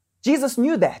 Jesus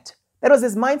knew that. That was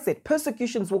his mindset.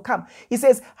 Persecutions will come. He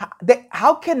says,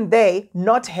 how can they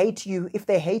not hate you if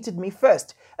they hated me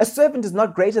first? A servant is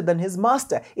not greater than his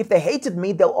master. If they hated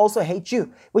me, they'll also hate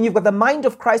you. When you've got the mind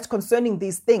of Christ concerning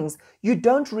these things, you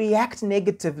don't react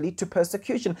negatively to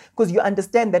persecution because you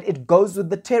understand that it goes with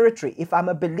the territory. If I'm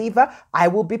a believer, I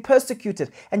will be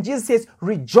persecuted. And Jesus says,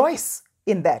 rejoice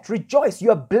in that. Rejoice. You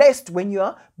are blessed when you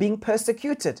are being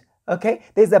persecuted. Okay,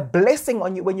 there's a blessing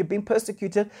on you when you're being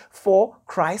persecuted for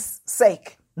Christ's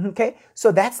sake. Okay,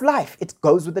 so that's life. It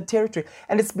goes with the territory.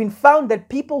 And it's been found that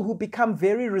people who become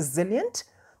very resilient,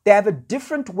 they have a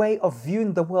different way of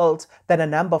viewing the world than a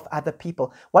number of other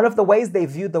people. One of the ways they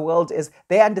view the world is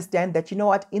they understand that, you know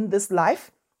what, in this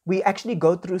life, we actually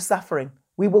go through suffering.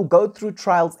 We will go through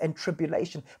trials and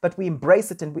tribulation, but we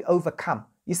embrace it and we overcome.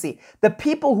 You see, the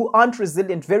people who aren't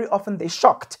resilient, very often they're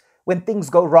shocked when things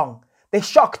go wrong. They're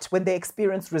shocked when they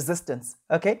experience resistance,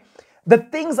 okay? The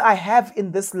things I have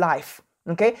in this life,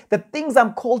 okay? The things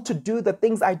I'm called to do, the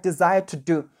things I desire to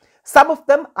do. Some of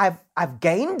them I've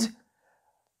gained.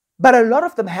 But a lot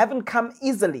of them haven't come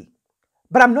easily.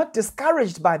 But I'm not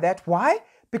discouraged by that. Why?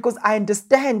 Because I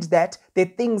understand that there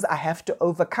are things I have to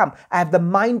overcome. I have the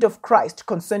mind of Christ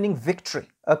concerning victory.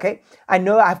 Okay? I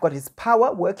know I've got his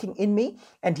power working in me,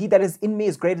 and he that is in me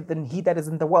is greater than he that is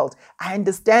in the world. I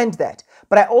understand that.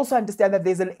 But I also understand that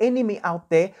there's an enemy out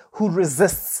there who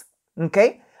resists.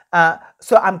 Okay?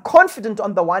 So I'm confident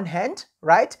on the one hand,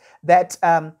 right, that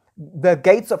the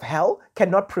gates of hell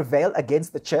cannot prevail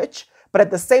against the church. But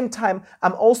at the same time,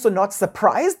 I'm also not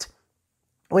surprised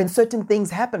when certain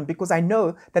things happen, because I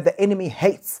know that the enemy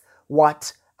hates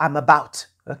what I'm about.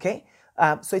 Okay?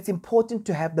 So it's important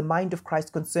to have the mind of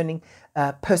Christ concerning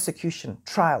persecution,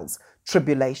 trials,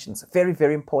 tribulations. Very,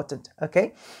 very important.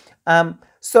 Okay?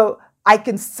 So I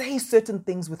can say certain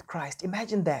things with Christ.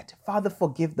 Imagine that. Father,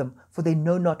 forgive them, for they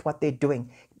know not what they're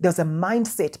doing. There's a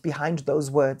mindset behind those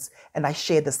words, and I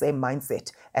share the same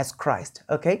mindset as Christ.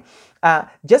 Okay?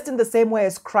 Just in the same way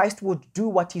as Christ would do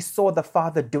what he saw the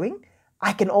Father doing,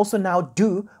 I can also now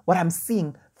do what I'm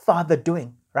seeing Father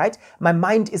doing, right? My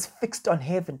mind is fixed on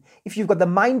heaven. If you've got the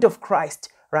mind of Christ,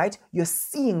 right, you're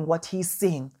seeing what he's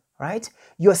seeing, right?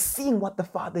 You're seeing what the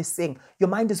Father is saying. Your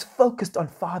mind is focused on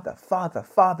Father, Father,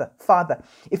 Father, Father.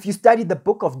 If you study the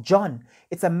book of John,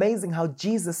 it's amazing how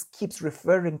Jesus keeps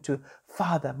referring to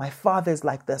Father. My Father is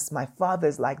like this. My Father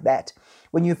is like that.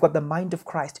 When you've got the mind of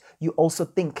Christ, you also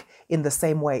think in the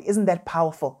same way. Isn't that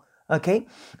powerful? Okay?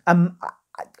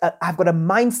 I've got a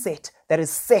mindset that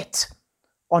is set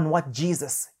on what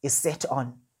Jesus is set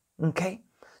on. Okay?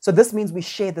 So this means we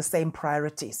share the same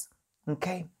priorities.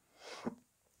 Okay?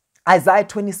 Isaiah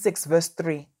 26 verse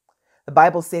 3, the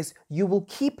Bible says, "You will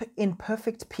keep in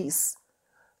perfect peace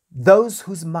those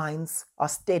whose minds are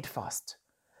steadfast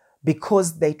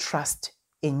because they trust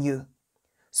in you."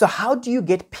 So how do you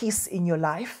get peace in your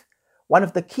life? One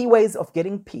of the key ways of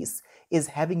getting peace is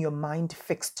having your mind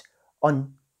fixed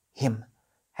on him.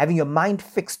 Having your mind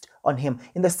fixed on him.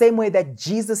 In the same way that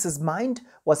Jesus' mind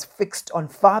was fixed on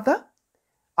Father,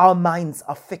 our minds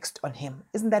are fixed on him.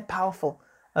 Isn't that powerful?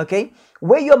 Okay?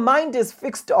 Where your mind is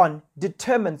fixed on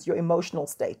determines your emotional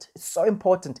state. It's so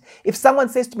important. If someone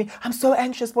says to me, "I'm so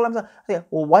anxious," well,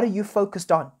 what are you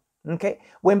focused on? Okay?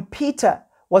 When Peter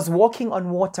was walking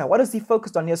on water, what is he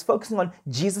focused on? He was focusing on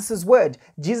Jesus' word.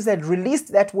 Jesus had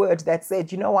released that word that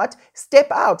said, you know what?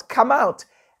 Step out, come out.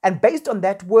 And based on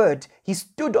that word, he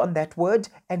stood on that word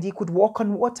and he could walk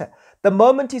on water. The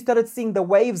moment he started seeing the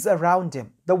waves around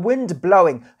him, the wind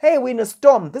blowing, hey, we're in a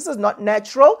storm. This is not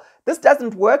natural. This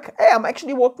doesn't work. Hey, I'm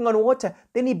actually walking on water.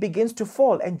 Then he begins to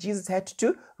fall and Jesus had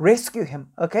to rescue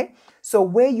him. Okay? So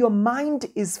where your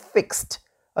mind is fixed,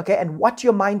 okay, and what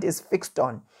your mind is fixed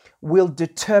on will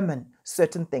determine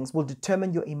certain things, will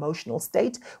determine your emotional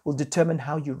state, will determine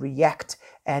how you react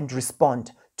and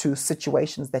respond to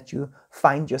situations that you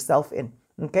find yourself in.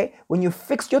 Okay? When you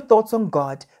fix your thoughts on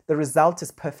God, the result is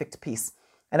perfect peace.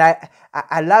 And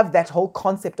I love that whole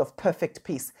concept of perfect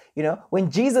peace. You know, when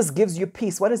Jesus gives you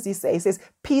peace, what does he say? He says,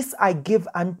 "Peace I give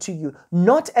unto you,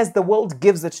 not as the world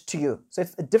gives it to you." So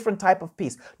it's a different type of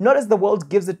peace. Not as the world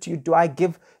gives it to you, do I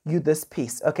give you this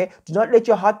peace. Okay? Do not let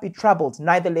your heart be troubled,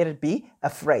 neither let it be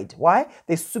afraid. Why?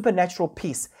 There's supernatural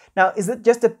peace. Now, is it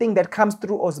just a thing that comes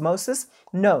through osmosis?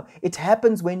 No, it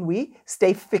happens when we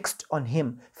stay fixed on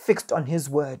him, fixed on his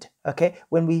word. Okay?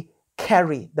 When we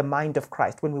carry the mind of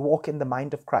Christ, when we walk in the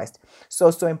mind of Christ. So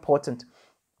important.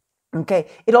 Okay,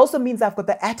 it also means I've got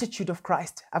the attitude of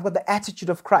Christ. I've got the attitude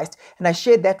of Christ. And I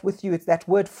shared that with you. It's that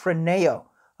word phroneo,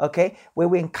 okay, where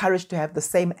we're encouraged to have the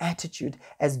same attitude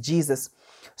as Jesus.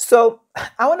 So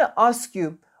I want to ask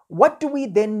you, what do we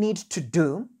then need to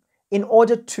do in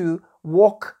order to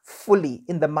walk fully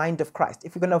in the mind of Christ?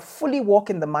 If we're going to fully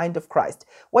walk in the mind of Christ,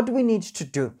 what do we need to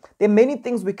do? There are many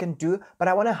things we can do, but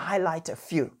I want to highlight a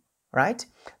few. Right?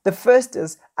 The first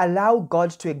is allow God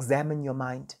to examine your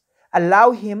mind.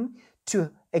 Allow him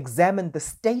to examine the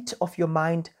state of your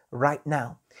mind right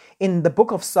now. In the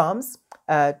book of Psalms,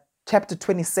 chapter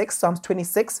 26, Psalms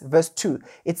 26, verse 2,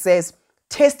 it says,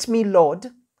 "Test me,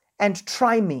 Lord, and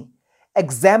try me.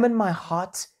 Examine my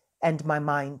heart and my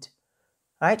mind."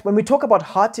 Right? When we talk about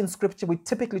heart in scripture, we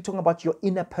typically talk about your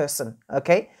inner person.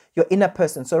 Okay? Your inner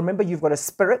person. So remember, you've got a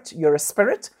spirit. You're a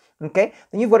spirit. Okay,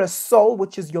 then you've got a soul,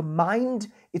 which is your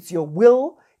mind, it's your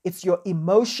will, it's your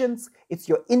emotions, it's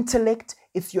your intellect,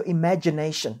 it's your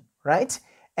imagination, right?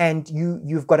 And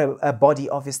you've got a body,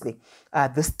 obviously,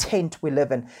 this tent we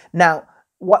live in. Now,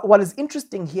 what is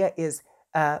interesting here is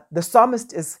the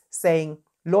psalmist is saying,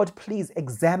 "Lord, please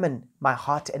examine my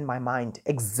heart and my mind.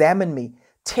 Examine me,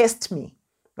 test me,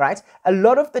 right? A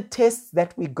lot of the tests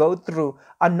that we go through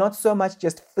are not so much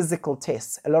just physical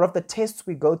tests. A lot of the tests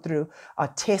we go through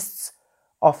are tests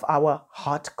of our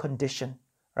heart condition,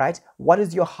 right? What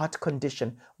is your heart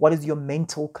condition? What is your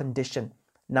mental condition?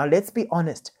 Now, let's be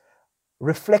honest.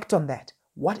 Reflect on that.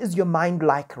 What is your mind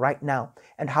like right now?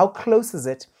 And how close is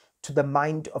it to the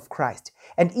mind of Christ?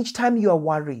 And each time you are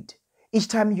worried, each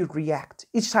time you react,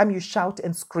 each time you shout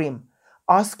and scream,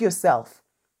 ask yourself,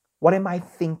 what am I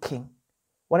thinking?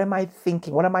 What am I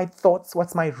thinking? What are my thoughts?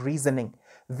 What's my reasoning?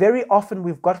 Very often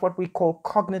we've got what we call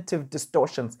cognitive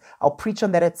distortions. I'll preach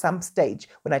on that at some stage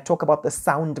when I talk about the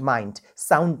sound mind,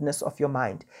 soundness of your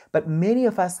mind. But many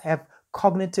of us have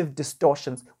cognitive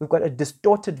distortions. We've got a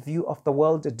distorted view of the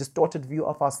world, a distorted view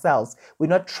of ourselves. We're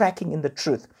not tracking in the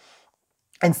truth.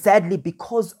 And sadly,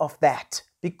 because of that,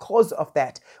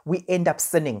 we end up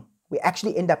sinning. We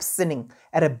actually end up sinning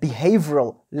at a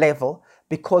behavioral level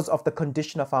because of the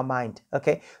condition of our mind.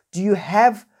 Okay? Do you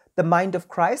have the mind of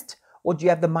Christ, or do you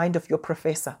have the mind of your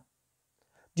professor?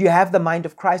 Do you have the mind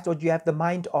of Christ, or do you have the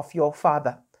mind of your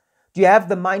father? Do you have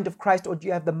the mind of Christ, or do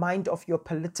you have the mind of your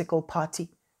political party?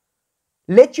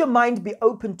 Let your mind be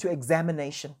open to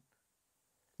examination.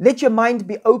 Let your mind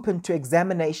be open to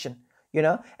examination,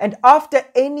 and after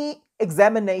any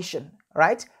examination,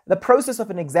 right? The process of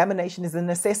an examination is an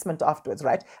assessment afterwards,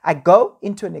 right? I go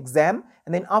into an exam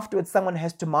and then afterwards someone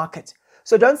has to mark it.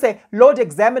 So don't say, Lord,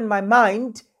 examine my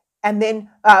mind, and then,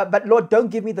 but Lord,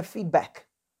 don't give me the feedback,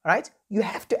 right? You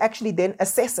have to actually then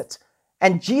assess it.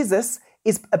 And Jesus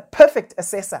is a perfect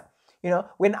assessor.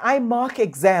 When I mark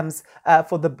exams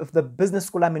for the business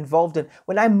school I'm involved in,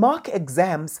 when I mark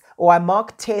exams or I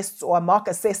mark tests or I mark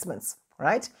assessments,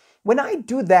 right? When I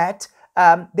do that,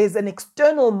 there's an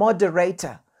external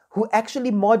moderator who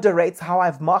actually moderates how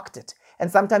I've marked it. And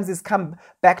sometimes he's come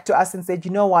back to us and said, you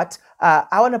know what,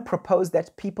 I want to propose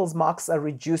that people's marks are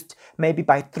reduced maybe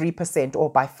by 3%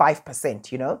 or by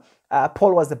 5%,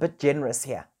 Paul was a bit generous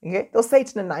here. Okay? They'll say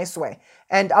it in a nice way.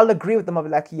 And I'll agree with them. I'll be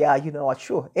like, yeah, you know what,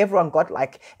 sure. Everyone got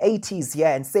like 80s,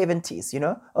 yeah, and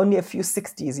 70s, only a few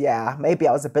 60s, yeah. Maybe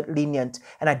I was a bit lenient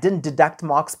and I didn't deduct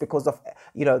marks because of,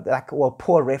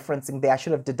 poor referencing there. I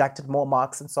should have deducted more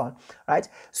marks and so on, right?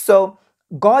 So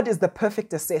God is the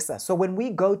perfect assessor. So when we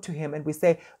go to him and we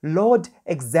say, Lord,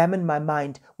 examine my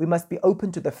mind, we must be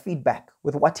open to the feedback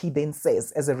with what he then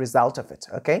says as a result of it,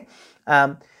 okay?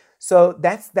 So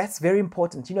that's very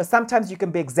important. Sometimes you can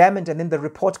be examined and then the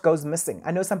report goes missing.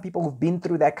 I know some people who've been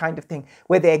through that kind of thing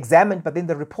where they're examined, but then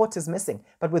the report is missing.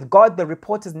 But with God, the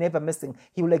report is never missing.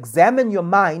 He will examine your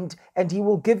mind and he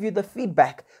will give you the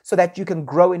feedback so that you can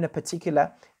grow in a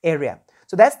particular area.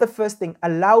 So that's the first thing.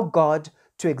 Allow God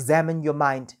to examine your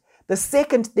mind. The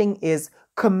second thing is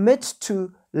commit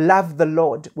to love the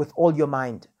Lord with all your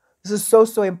mind. This is so,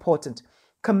 so important.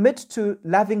 Commit to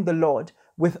loving the Lord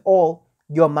with all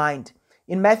your mind.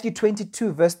 In Matthew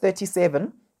 22, verse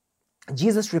 37,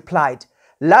 Jesus replied,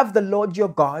 love the Lord your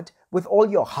God with all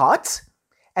your heart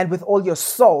and with all your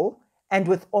soul and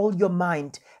with all your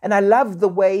mind. And I love the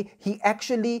way he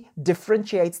actually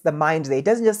differentiates the mind there. He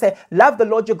doesn't just say, love the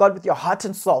Lord your God with your heart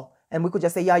and soul. And we could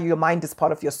just say, yeah, your mind is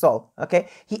part of your soul. Okay.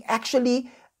 He actually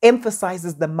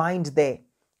emphasizes the mind there.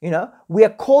 We are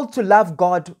called to love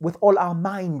God with all our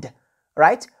mind,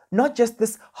 right? Not just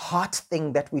this heart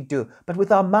thing that we do, but with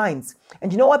our minds.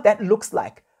 And you know what that looks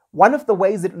like? One of the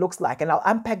ways it looks like, and I'll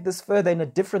unpack this further in a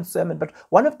different sermon, but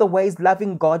one of the ways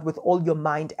loving God with all your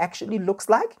mind actually looks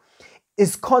like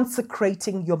is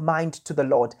consecrating your mind to the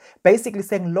Lord. Basically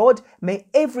saying, Lord, may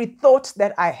every thought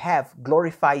that I have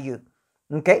glorify you.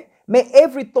 Okay? May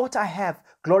every thought I have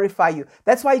glorify you.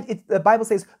 That's why the Bible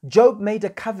says Job made a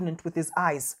covenant with his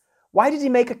eyes. Why did he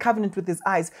make a covenant with his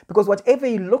eyes? Because whatever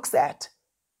he looks at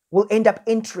will end up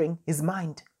entering his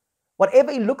mind.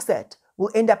 Whatever he looks at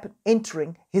will end up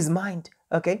entering his mind.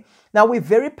 Okay? Now, we're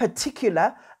very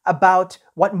particular about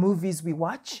what movies we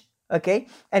watch. Okay?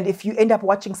 And if you end up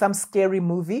watching some scary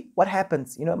movie, what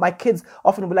happens? My kids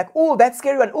often will be like, oh, that's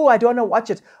scary one. Oh, I don't want to watch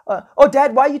it. Oh,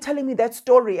 Dad, why are you telling me that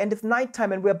story? And it's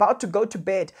nighttime and we're about to go to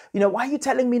bed. Why are you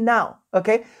telling me now?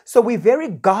 Okay? So we're very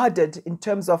guarded in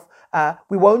terms of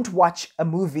we won't watch a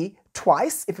movie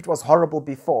twice if it was horrible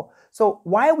before. So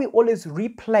why are we always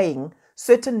replaying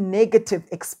certain negative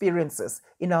experiences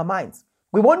in our minds?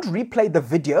 We won't replay the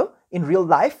video in real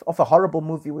life of a horrible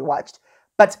movie we watched,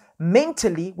 but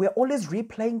mentally, we're always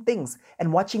replaying things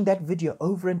and watching that video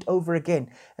over and over again.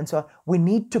 And so we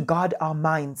need to guard our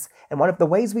minds. And one of the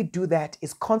ways we do that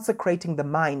is consecrating the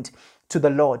mind to the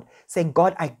Lord, saying,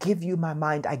 God, I give you my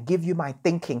mind. I give you my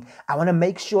thinking. I want to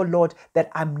make sure, Lord,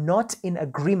 that I'm not in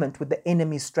agreement with the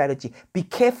enemy's strategy. Be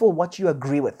careful what you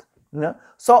agree with.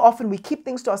 So often we keep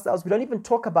things to ourselves. We don't even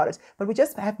talk about it, but we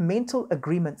just have mental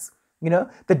agreements.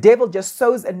 The devil just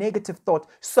sows a negative thought,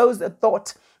 sows a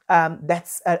thought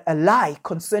that's a lie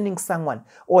concerning someone,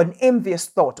 or an envious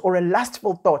thought, or a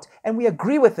lustful thought, and we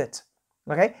agree with it,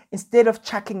 okay? Instead of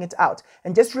chucking it out.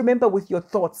 And just remember with your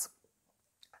thoughts,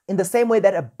 in the same way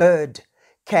that a bird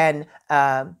can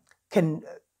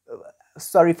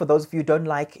sorry for those of you who don't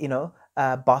like,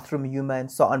 bathroom humor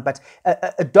and so on, but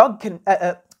a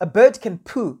bird can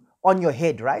poo on your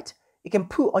head, right? It can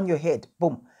poo on your head,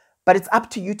 boom. But it's up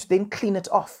to you to then clean it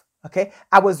off, okay?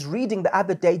 I was reading the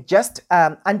other day just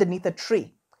underneath a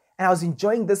tree, and I was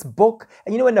enjoying this book.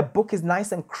 And when a book is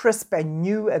nice and crisp and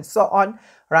new and so on,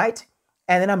 right?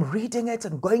 And then I'm reading it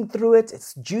and going through it.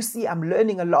 It's juicy. I'm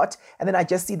learning a lot. And then I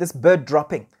just see this bird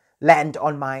land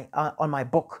on my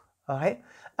book, okay?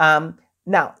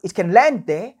 Now, it can land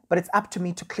there, but it's up to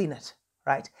me to clean it,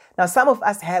 right? Now, some of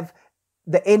us have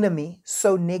the enemy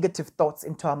sow negative thoughts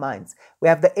into our minds. We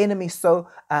have the enemy sow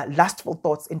lustful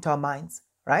thoughts into our minds,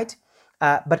 right?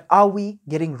 But are we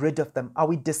getting rid of them? Are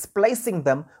we displacing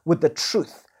them with the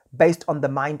truth based on the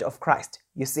mind of Christ?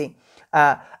 You see,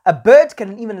 a bird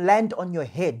can even land on your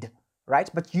head, right?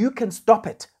 But you can stop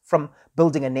it from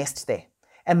building a nest there.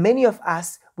 And many of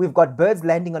us, we've got birds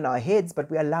landing on our heads, but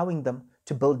we're allowing them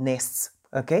to build nests,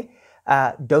 okay?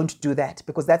 Don't do that,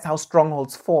 because that's how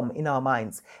strongholds form in our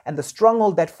minds. And the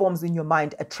stronghold that forms in your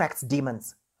mind attracts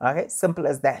demons, okay? Simple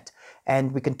as that.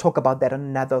 And we can talk about that on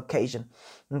another occasion,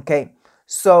 okay?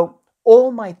 So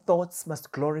all my thoughts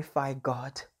must glorify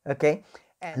God, okay?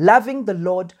 And loving the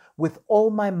Lord with all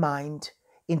my mind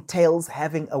entails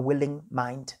having a willing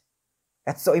mind.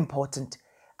 That's so important.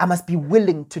 I must be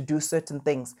willing to do certain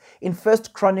things. In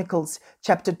 1 Chronicles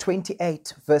chapter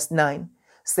 28, verse 9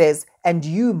 says, "And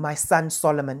you, my son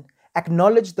Solomon,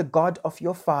 acknowledge the God of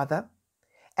your father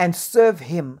and serve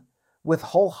him with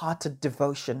wholehearted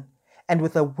devotion and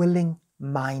with a willing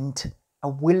mind." A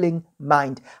willing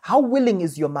mind. How willing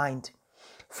is your mind?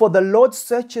 "For the Lord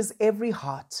searches every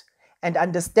heart and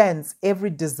understands every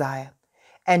desire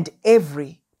and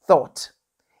every thought.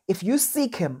 If you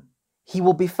seek him, he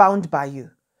will be found by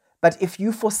you. But if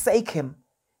you forsake him,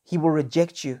 he will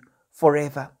reject you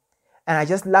forever." And I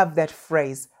just love that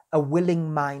phrase, a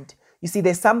willing mind. You see,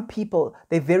 there's some people,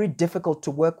 they're very difficult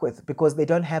to work with because they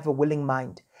don't have a willing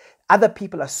mind. Other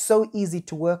people are so easy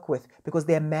to work with because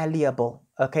they're malleable,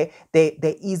 okay?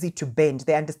 They're easy to bend.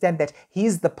 They understand that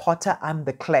he's the potter, I'm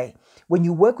the clay. When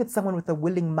you work with someone with a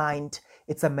willing mind,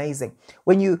 it's amazing.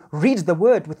 When you read the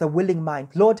word with a willing mind,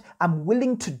 Lord, I'm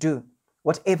willing to do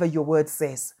whatever your word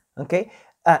says, okay?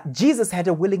 Jesus had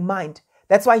a willing mind.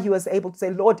 That's why he was able to say,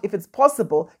 "Lord, if it's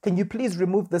possible, can you please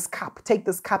remove this cup? Take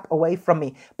this cup away from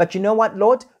me. But you know what,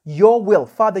 Lord? Your will,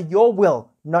 Father, your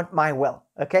will, not my will."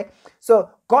 Okay? So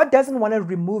God doesn't want to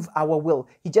remove our will.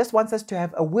 He just wants us to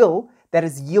have a will that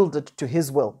is yielded to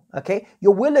his will. Okay?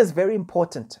 Your will is very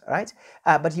important, right?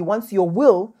 But he wants your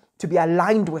will to be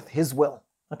aligned with his will.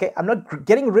 Okay? I'm not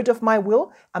getting rid of my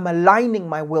will. I'm aligning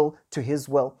my will to his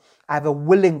will. I have a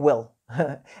willing will,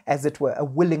 as it were, a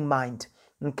willing mind.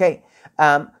 Okay,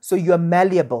 so you're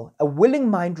malleable. A willing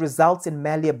mind results in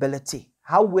malleability.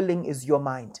 How willing is your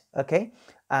mind? Okay,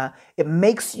 it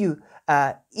makes you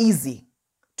easy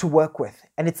to work with,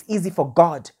 and it's easy for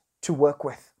God to work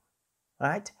with.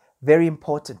 Right? Very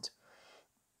important.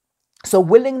 So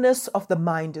willingness of the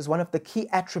mind is one of the key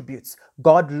attributes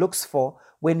God looks for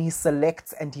when he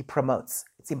selects and he promotes.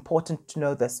 It's important to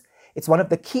know this. It's one of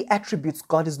the key attributes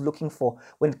God is looking for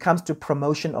when it comes to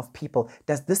promotion of people.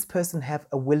 Does this person have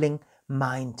a willing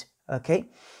mind? Okay.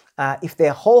 If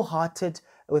they're wholehearted,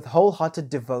 with wholehearted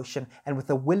devotion and with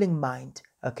a willing mind.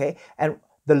 Okay. And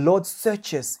the Lord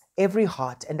searches every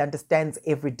heart and understands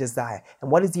every desire. And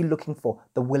what is he looking for?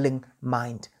 The willing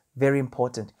mind. Very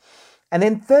important. And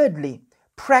then thirdly,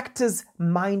 practice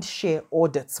mind share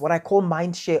audits, what I call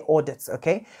mind share audits,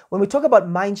 okay? When we talk about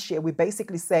mind share, we're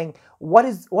basically saying, what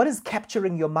is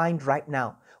capturing your mind right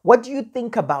now? What do you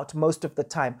think about most of the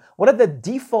time? What are the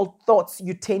default thoughts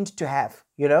you tend to have,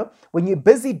 when you're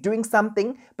busy doing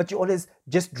something, but you always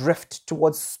just drift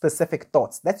towards specific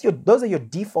thoughts? Those are your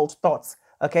default thoughts,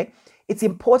 okay? It's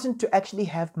important to actually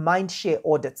have mind share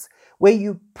audits where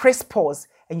you press pause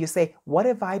and you say, what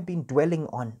have I been dwelling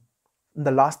on in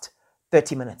the last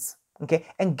 30 minutes, okay?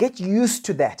 And get used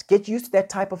to that. Get used to that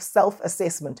type of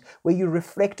self-assessment where you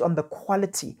reflect on the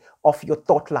quality of your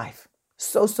thought life.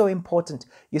 So important.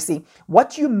 You see,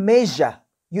 what you measure,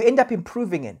 you end up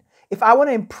improving in. If I want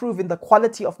to improve in the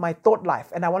quality of my thought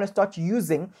life and I want to start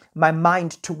using my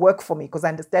mind to work for me, because I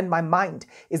understand my mind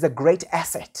is a great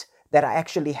asset that I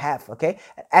actually have, okay?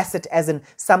 An asset as in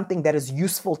something that is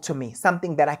useful to me,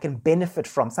 something that I can benefit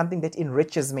from, something that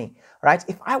enriches me, right?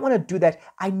 If I want to do that,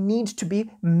 I need to be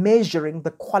measuring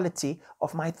the quality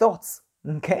of my thoughts,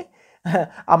 okay?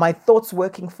 Are my thoughts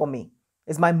working for me?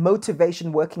 Is my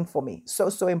motivation working for me?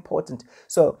 So important.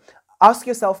 So ask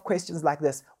yourself questions like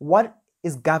this. What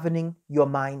is governing your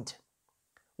mind?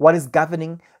 What is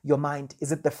governing your mind?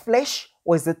 Is it the flesh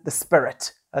or is it the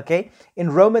spirit? Okay. In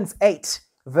Romans 8,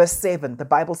 verse 7, the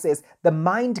Bible says, the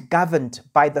mind governed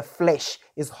by the flesh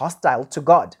is hostile to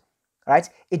God. Right?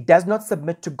 It does not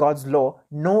submit to God's law,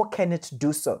 nor can it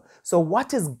do so. So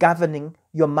what is governing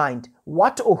your mind?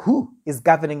 What or who is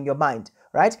governing your mind?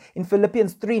 Right? In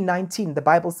Philippians 3:19, the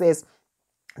Bible says,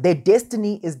 their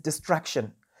destiny is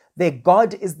destruction. Their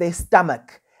God is their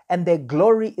stomach, and their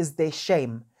glory is their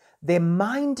shame. Their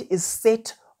mind is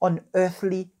set on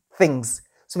earthly things.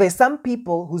 So there's some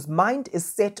people whose mind is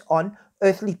set on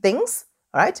earthly things,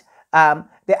 right? There are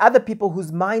other people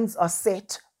whose minds are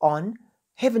set on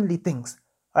heavenly things,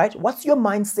 right? What's your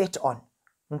mind set on?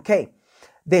 Okay.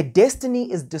 Their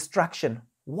destiny is destruction.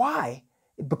 Why?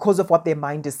 Because of what their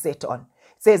mind is set on.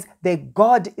 It says their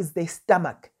God is their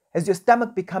stomach. Has your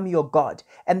stomach become your God?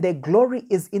 And their glory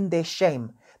is in their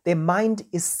shame. Their mind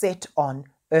is set on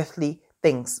earthly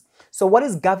things. So what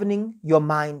is governing your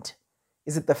mind?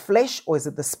 Is it the flesh or is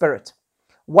it the spirit?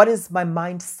 What is my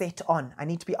mind set on? I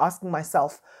need to be asking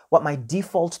myself what my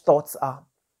default thoughts are.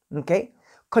 Okay?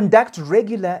 Conduct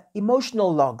regular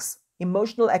emotional logs,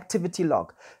 emotional activity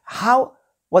log. How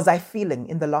was I feeling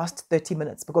in the last 30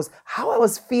 minutes? Because how I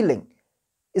was feeling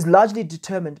is largely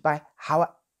determined by how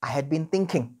I had been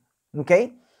thinking.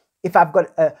 Okay? If I've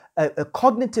got a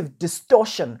cognitive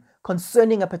distortion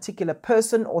concerning a particular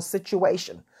person or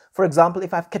situation, for example,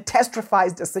 if I've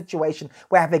catastrophized a situation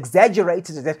where I've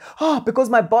exaggerated it, that, because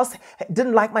my boss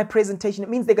didn't like my presentation, it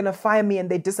means they're going to fire me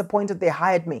and they're disappointed they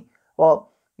hired me. Well,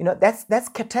 that's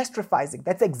catastrophizing.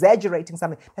 That's exaggerating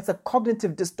something. That's a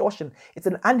cognitive distortion. It's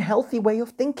an unhealthy way of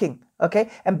thinking, okay?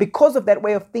 And because of that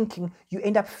way of thinking, you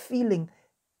end up feeling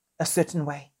a certain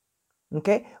way,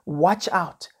 okay? Watch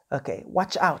out, okay?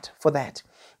 Watch out for that,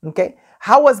 okay?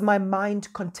 How was my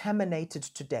mind contaminated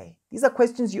today? These are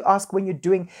questions you ask when you're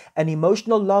doing an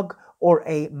emotional log or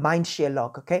a mind share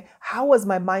log, okay? How was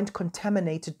my mind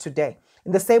contaminated today?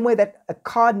 In the same way that a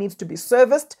car needs to be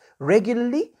serviced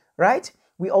regularly, right?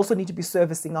 We also need to be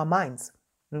servicing our minds,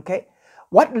 okay?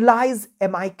 What lies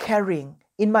am I carrying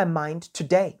in my mind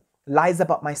today? Lies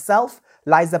about myself,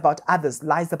 lies about others,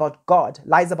 lies about God,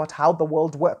 lies about how the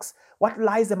world works. What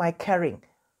lies am I carrying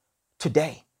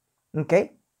today,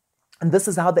 okay? And this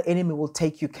is how the enemy will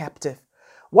take you captive.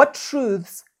 What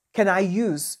truths can I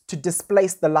use to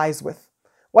displace the lies with?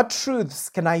 What truths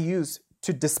can I use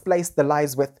to displace the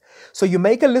lies with? So you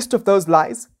make a list of those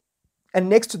lies, and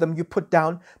next to them you put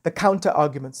down the counter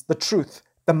arguments, the truth,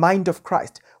 the mind of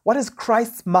Christ. What is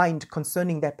Christ's mind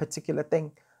concerning that particular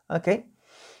thing? Okay?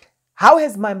 How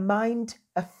has my mind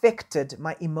affected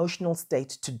my emotional state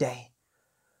today?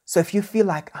 So if you feel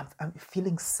like I'm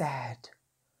feeling sad,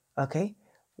 okay?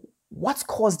 What's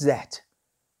caused that?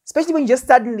 Especially when you just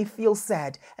suddenly feel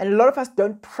sad. And a lot of us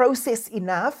don't process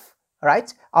enough,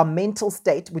 right? Our mental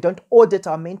state. We don't audit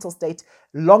our mental state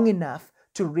long enough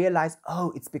to realize,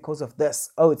 oh, it's because of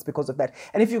this. Oh, it's because of that.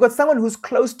 And if you've got someone who's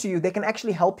close to you, they can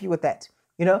actually help you with that.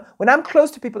 When I'm close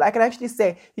to people, I can actually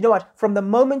say, you know what? From the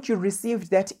moment you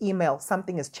received that email,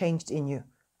 something has changed in you.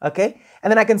 Okay.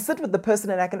 And then I can sit with the person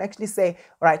and I can actually say,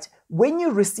 all right, when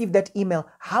you received that email,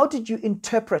 how did you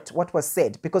interpret what was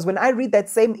said? Because when I read that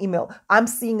same email, I'm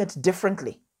seeing it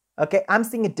differently. Okay. I'm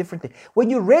seeing it differently. When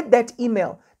you read that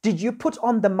email, did you put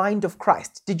on the mind of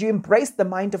Christ? Did you embrace the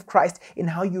mind of Christ in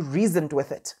how you reasoned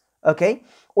with it? Okay.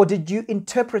 Or did you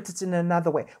interpret it in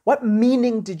another way? What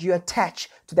meaning did you attach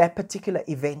to that particular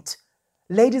event?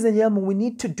 Ladies and gentlemen, we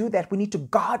need to do that. We need to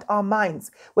guard our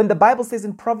minds. When the Bible says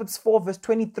in Proverbs 4 verse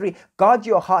 23, guard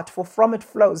your heart, for from it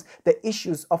flows the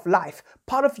issues of life.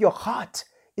 Part of your heart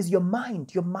is your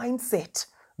mind, your mindset.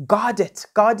 Guard it,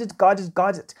 guard it, guard it,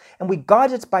 guard it. And we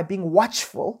guard it by being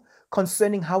watchful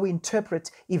concerning how we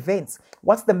interpret events.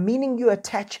 What's the meaning you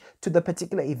attach to the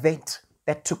particular event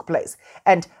that took place?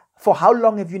 And for how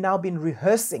long have you now been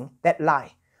rehearsing that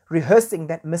lie, rehearsing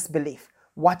that misbelief?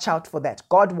 Watch out for that.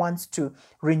 God wants to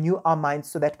renew our minds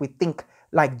so that we think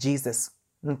like Jesus.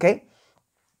 Okay?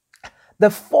 The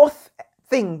fourth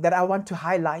thing that I want to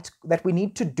highlight that we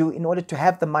need to do in order to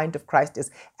have the mind of Christ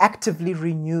is actively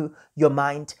renew your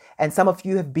mind. And some of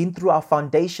you have been through our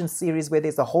foundation series where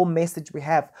there's a whole message we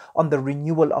have on the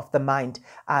renewal of the mind.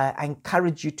 I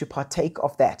encourage you to partake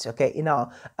of that, okay, in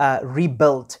our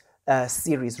rebuild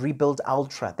series, Rebuild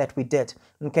Ultra, that we did.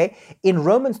 Okay, in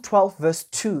Romans 12 verse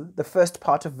 2, the first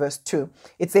part of verse 2,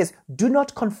 it says, do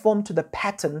not conform to the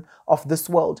pattern of this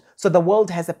world. So the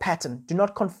world has a pattern. Do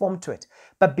not conform to it,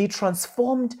 but be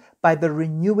transformed by the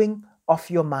renewing of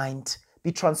your mind.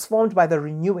 Be transformed by the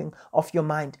renewing of your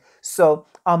mind. So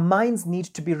our minds need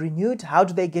to be renewed. How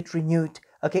do they get renewed?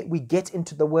 Okay, we get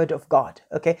into the Word of God.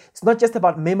 Okay, it's not just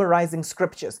about memorizing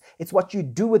scriptures. It's what you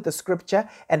do with the scripture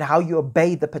and how you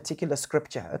obey the particular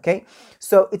scripture. Okay,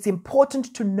 so it's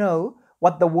important to know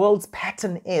what the world's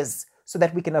pattern is so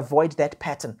that we can avoid that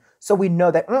pattern. So we know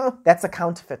that that's a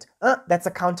counterfeit. That's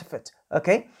a counterfeit.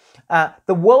 Okay,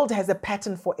 the world has a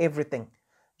pattern for everything.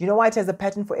 You know why it has a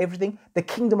pattern for everything? The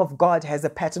kingdom of God has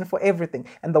a pattern for everything,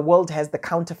 and the world has the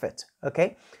counterfeit.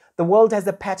 Okay, the world has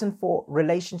a pattern for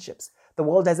relationships. The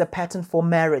world has a pattern for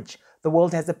marriage. The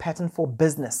world has a pattern for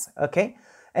business. Okay,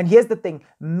 and here's the thing: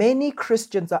 many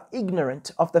Christians are ignorant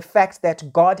of the fact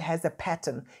that God has a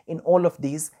pattern in all of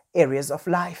these areas of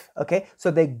life. Okay,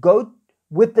 so they go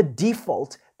with the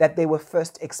default that they were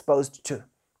first exposed to.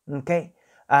 Okay.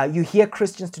 You hear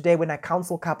Christians today, when I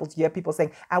counsel couples, you hear people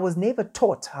saying, I was never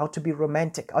taught how to be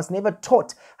romantic. I was never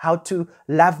taught how to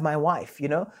love my wife. You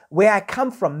know, where I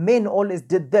come from, men always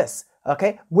did this.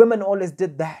 Okay. Women always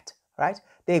did that. Right.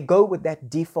 They go with that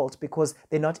default because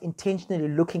they're not intentionally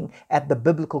looking at the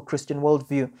biblical Christian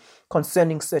worldview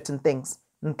concerning certain things.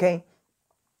 Okay.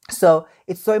 So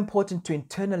it's so important to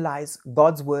internalize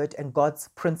God's word and God's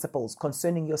principles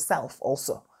concerning yourself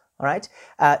also. All right.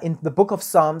 In the book of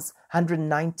Psalms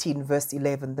 119 verse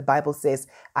 11, the Bible says,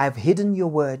 I've hidden your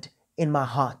word in my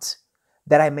heart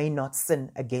that I may not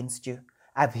sin against you.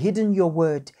 I've hidden your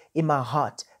word in my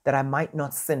heart that I might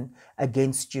not sin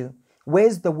against you.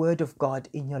 Where's the word of God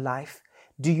in your life?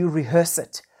 Do you rehearse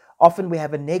it? Often we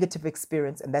have a negative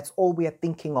experience and that's all we are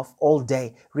thinking of all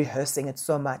day, rehearsing it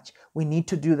so much. We need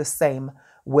to do the same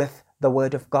with the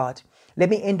word of God. Let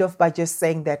me end off by just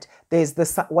saying that there's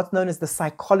what's known as the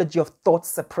psychology of thought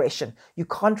suppression. You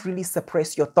can't really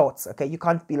suppress your thoughts, okay? You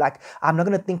can't be like, I'm not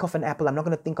going to think of an apple. I'm not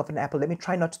going to think of an apple. Let me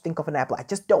try not to think of an apple. I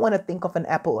just don't want to think of an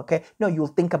apple, okay? No, you'll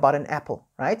think about an apple,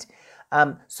 right?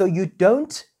 So you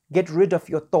don't get rid of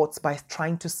your thoughts by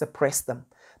trying to suppress them.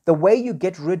 The way you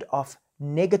get rid of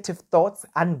negative thoughts,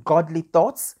 ungodly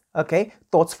thoughts, okay?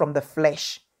 Thoughts from the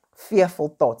flesh,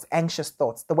 fearful thoughts, anxious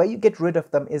thoughts. The way you get rid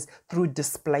of them is through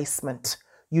displacement.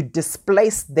 You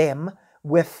displace them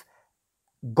with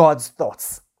God's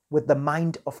thoughts, with the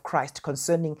mind of Christ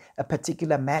concerning a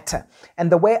particular matter.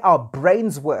 And the way our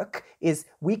brains work is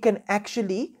we can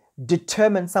actually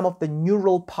determine some of the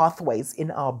neural pathways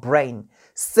in our brain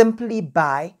simply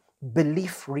by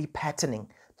belief repatterning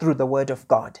through the word of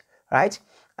God, right?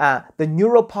 The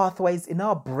neural pathways in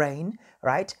our brain,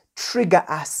 right, trigger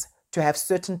us to have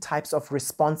certain types of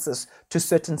responses to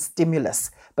certain stimulus.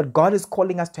 But God is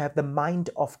calling us to have the mind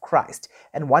of Christ.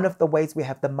 And one of the ways we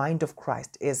have the mind of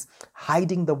Christ is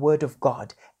hiding the word of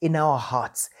God in our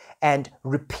hearts and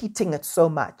repeating it so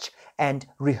much and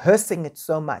rehearsing it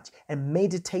so much and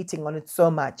meditating on it so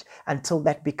much until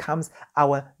that becomes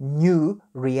our new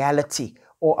reality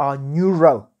or our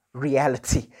neuro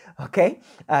reality, okay?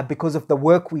 Because of the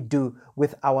work we do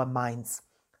with our minds.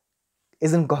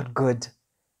 Isn't God good?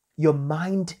 Your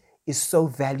mind is so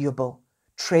valuable.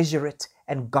 Treasure it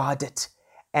and guard it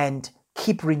and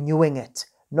keep renewing it,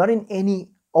 not in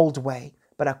any old way,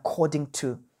 but according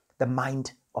to the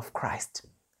mind of Christ.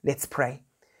 Let's pray.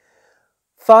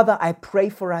 Father, I pray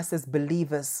for us as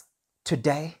believers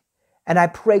today, and I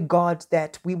pray, God,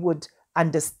 that we would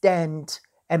understand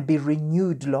and be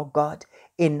renewed, Lord God,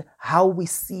 in how we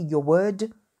see your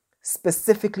word,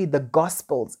 specifically the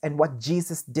Gospels and what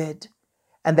Jesus did,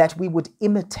 and that we would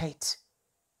imitate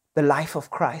the life of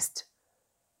Christ.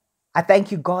 I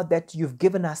thank you, God, that you've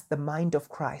given us the mind of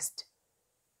Christ.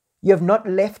 You have not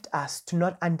left us to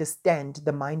not understand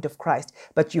the mind of Christ,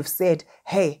 but you've said,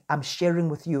 hey, I'm sharing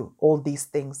with you all these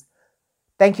things.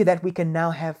 Thank you that we can now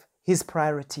have his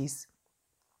priorities.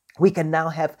 We can now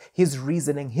have his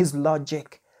reasoning, his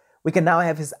logic. We can now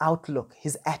have his outlook,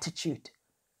 his attitude.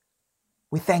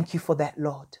 We thank you for that,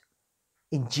 Lord.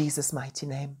 In Jesus' mighty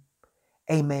name.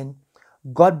 Amen.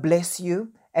 God bless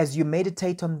you as you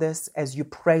meditate on this, as you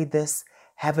pray this.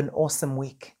 Have an awesome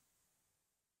week.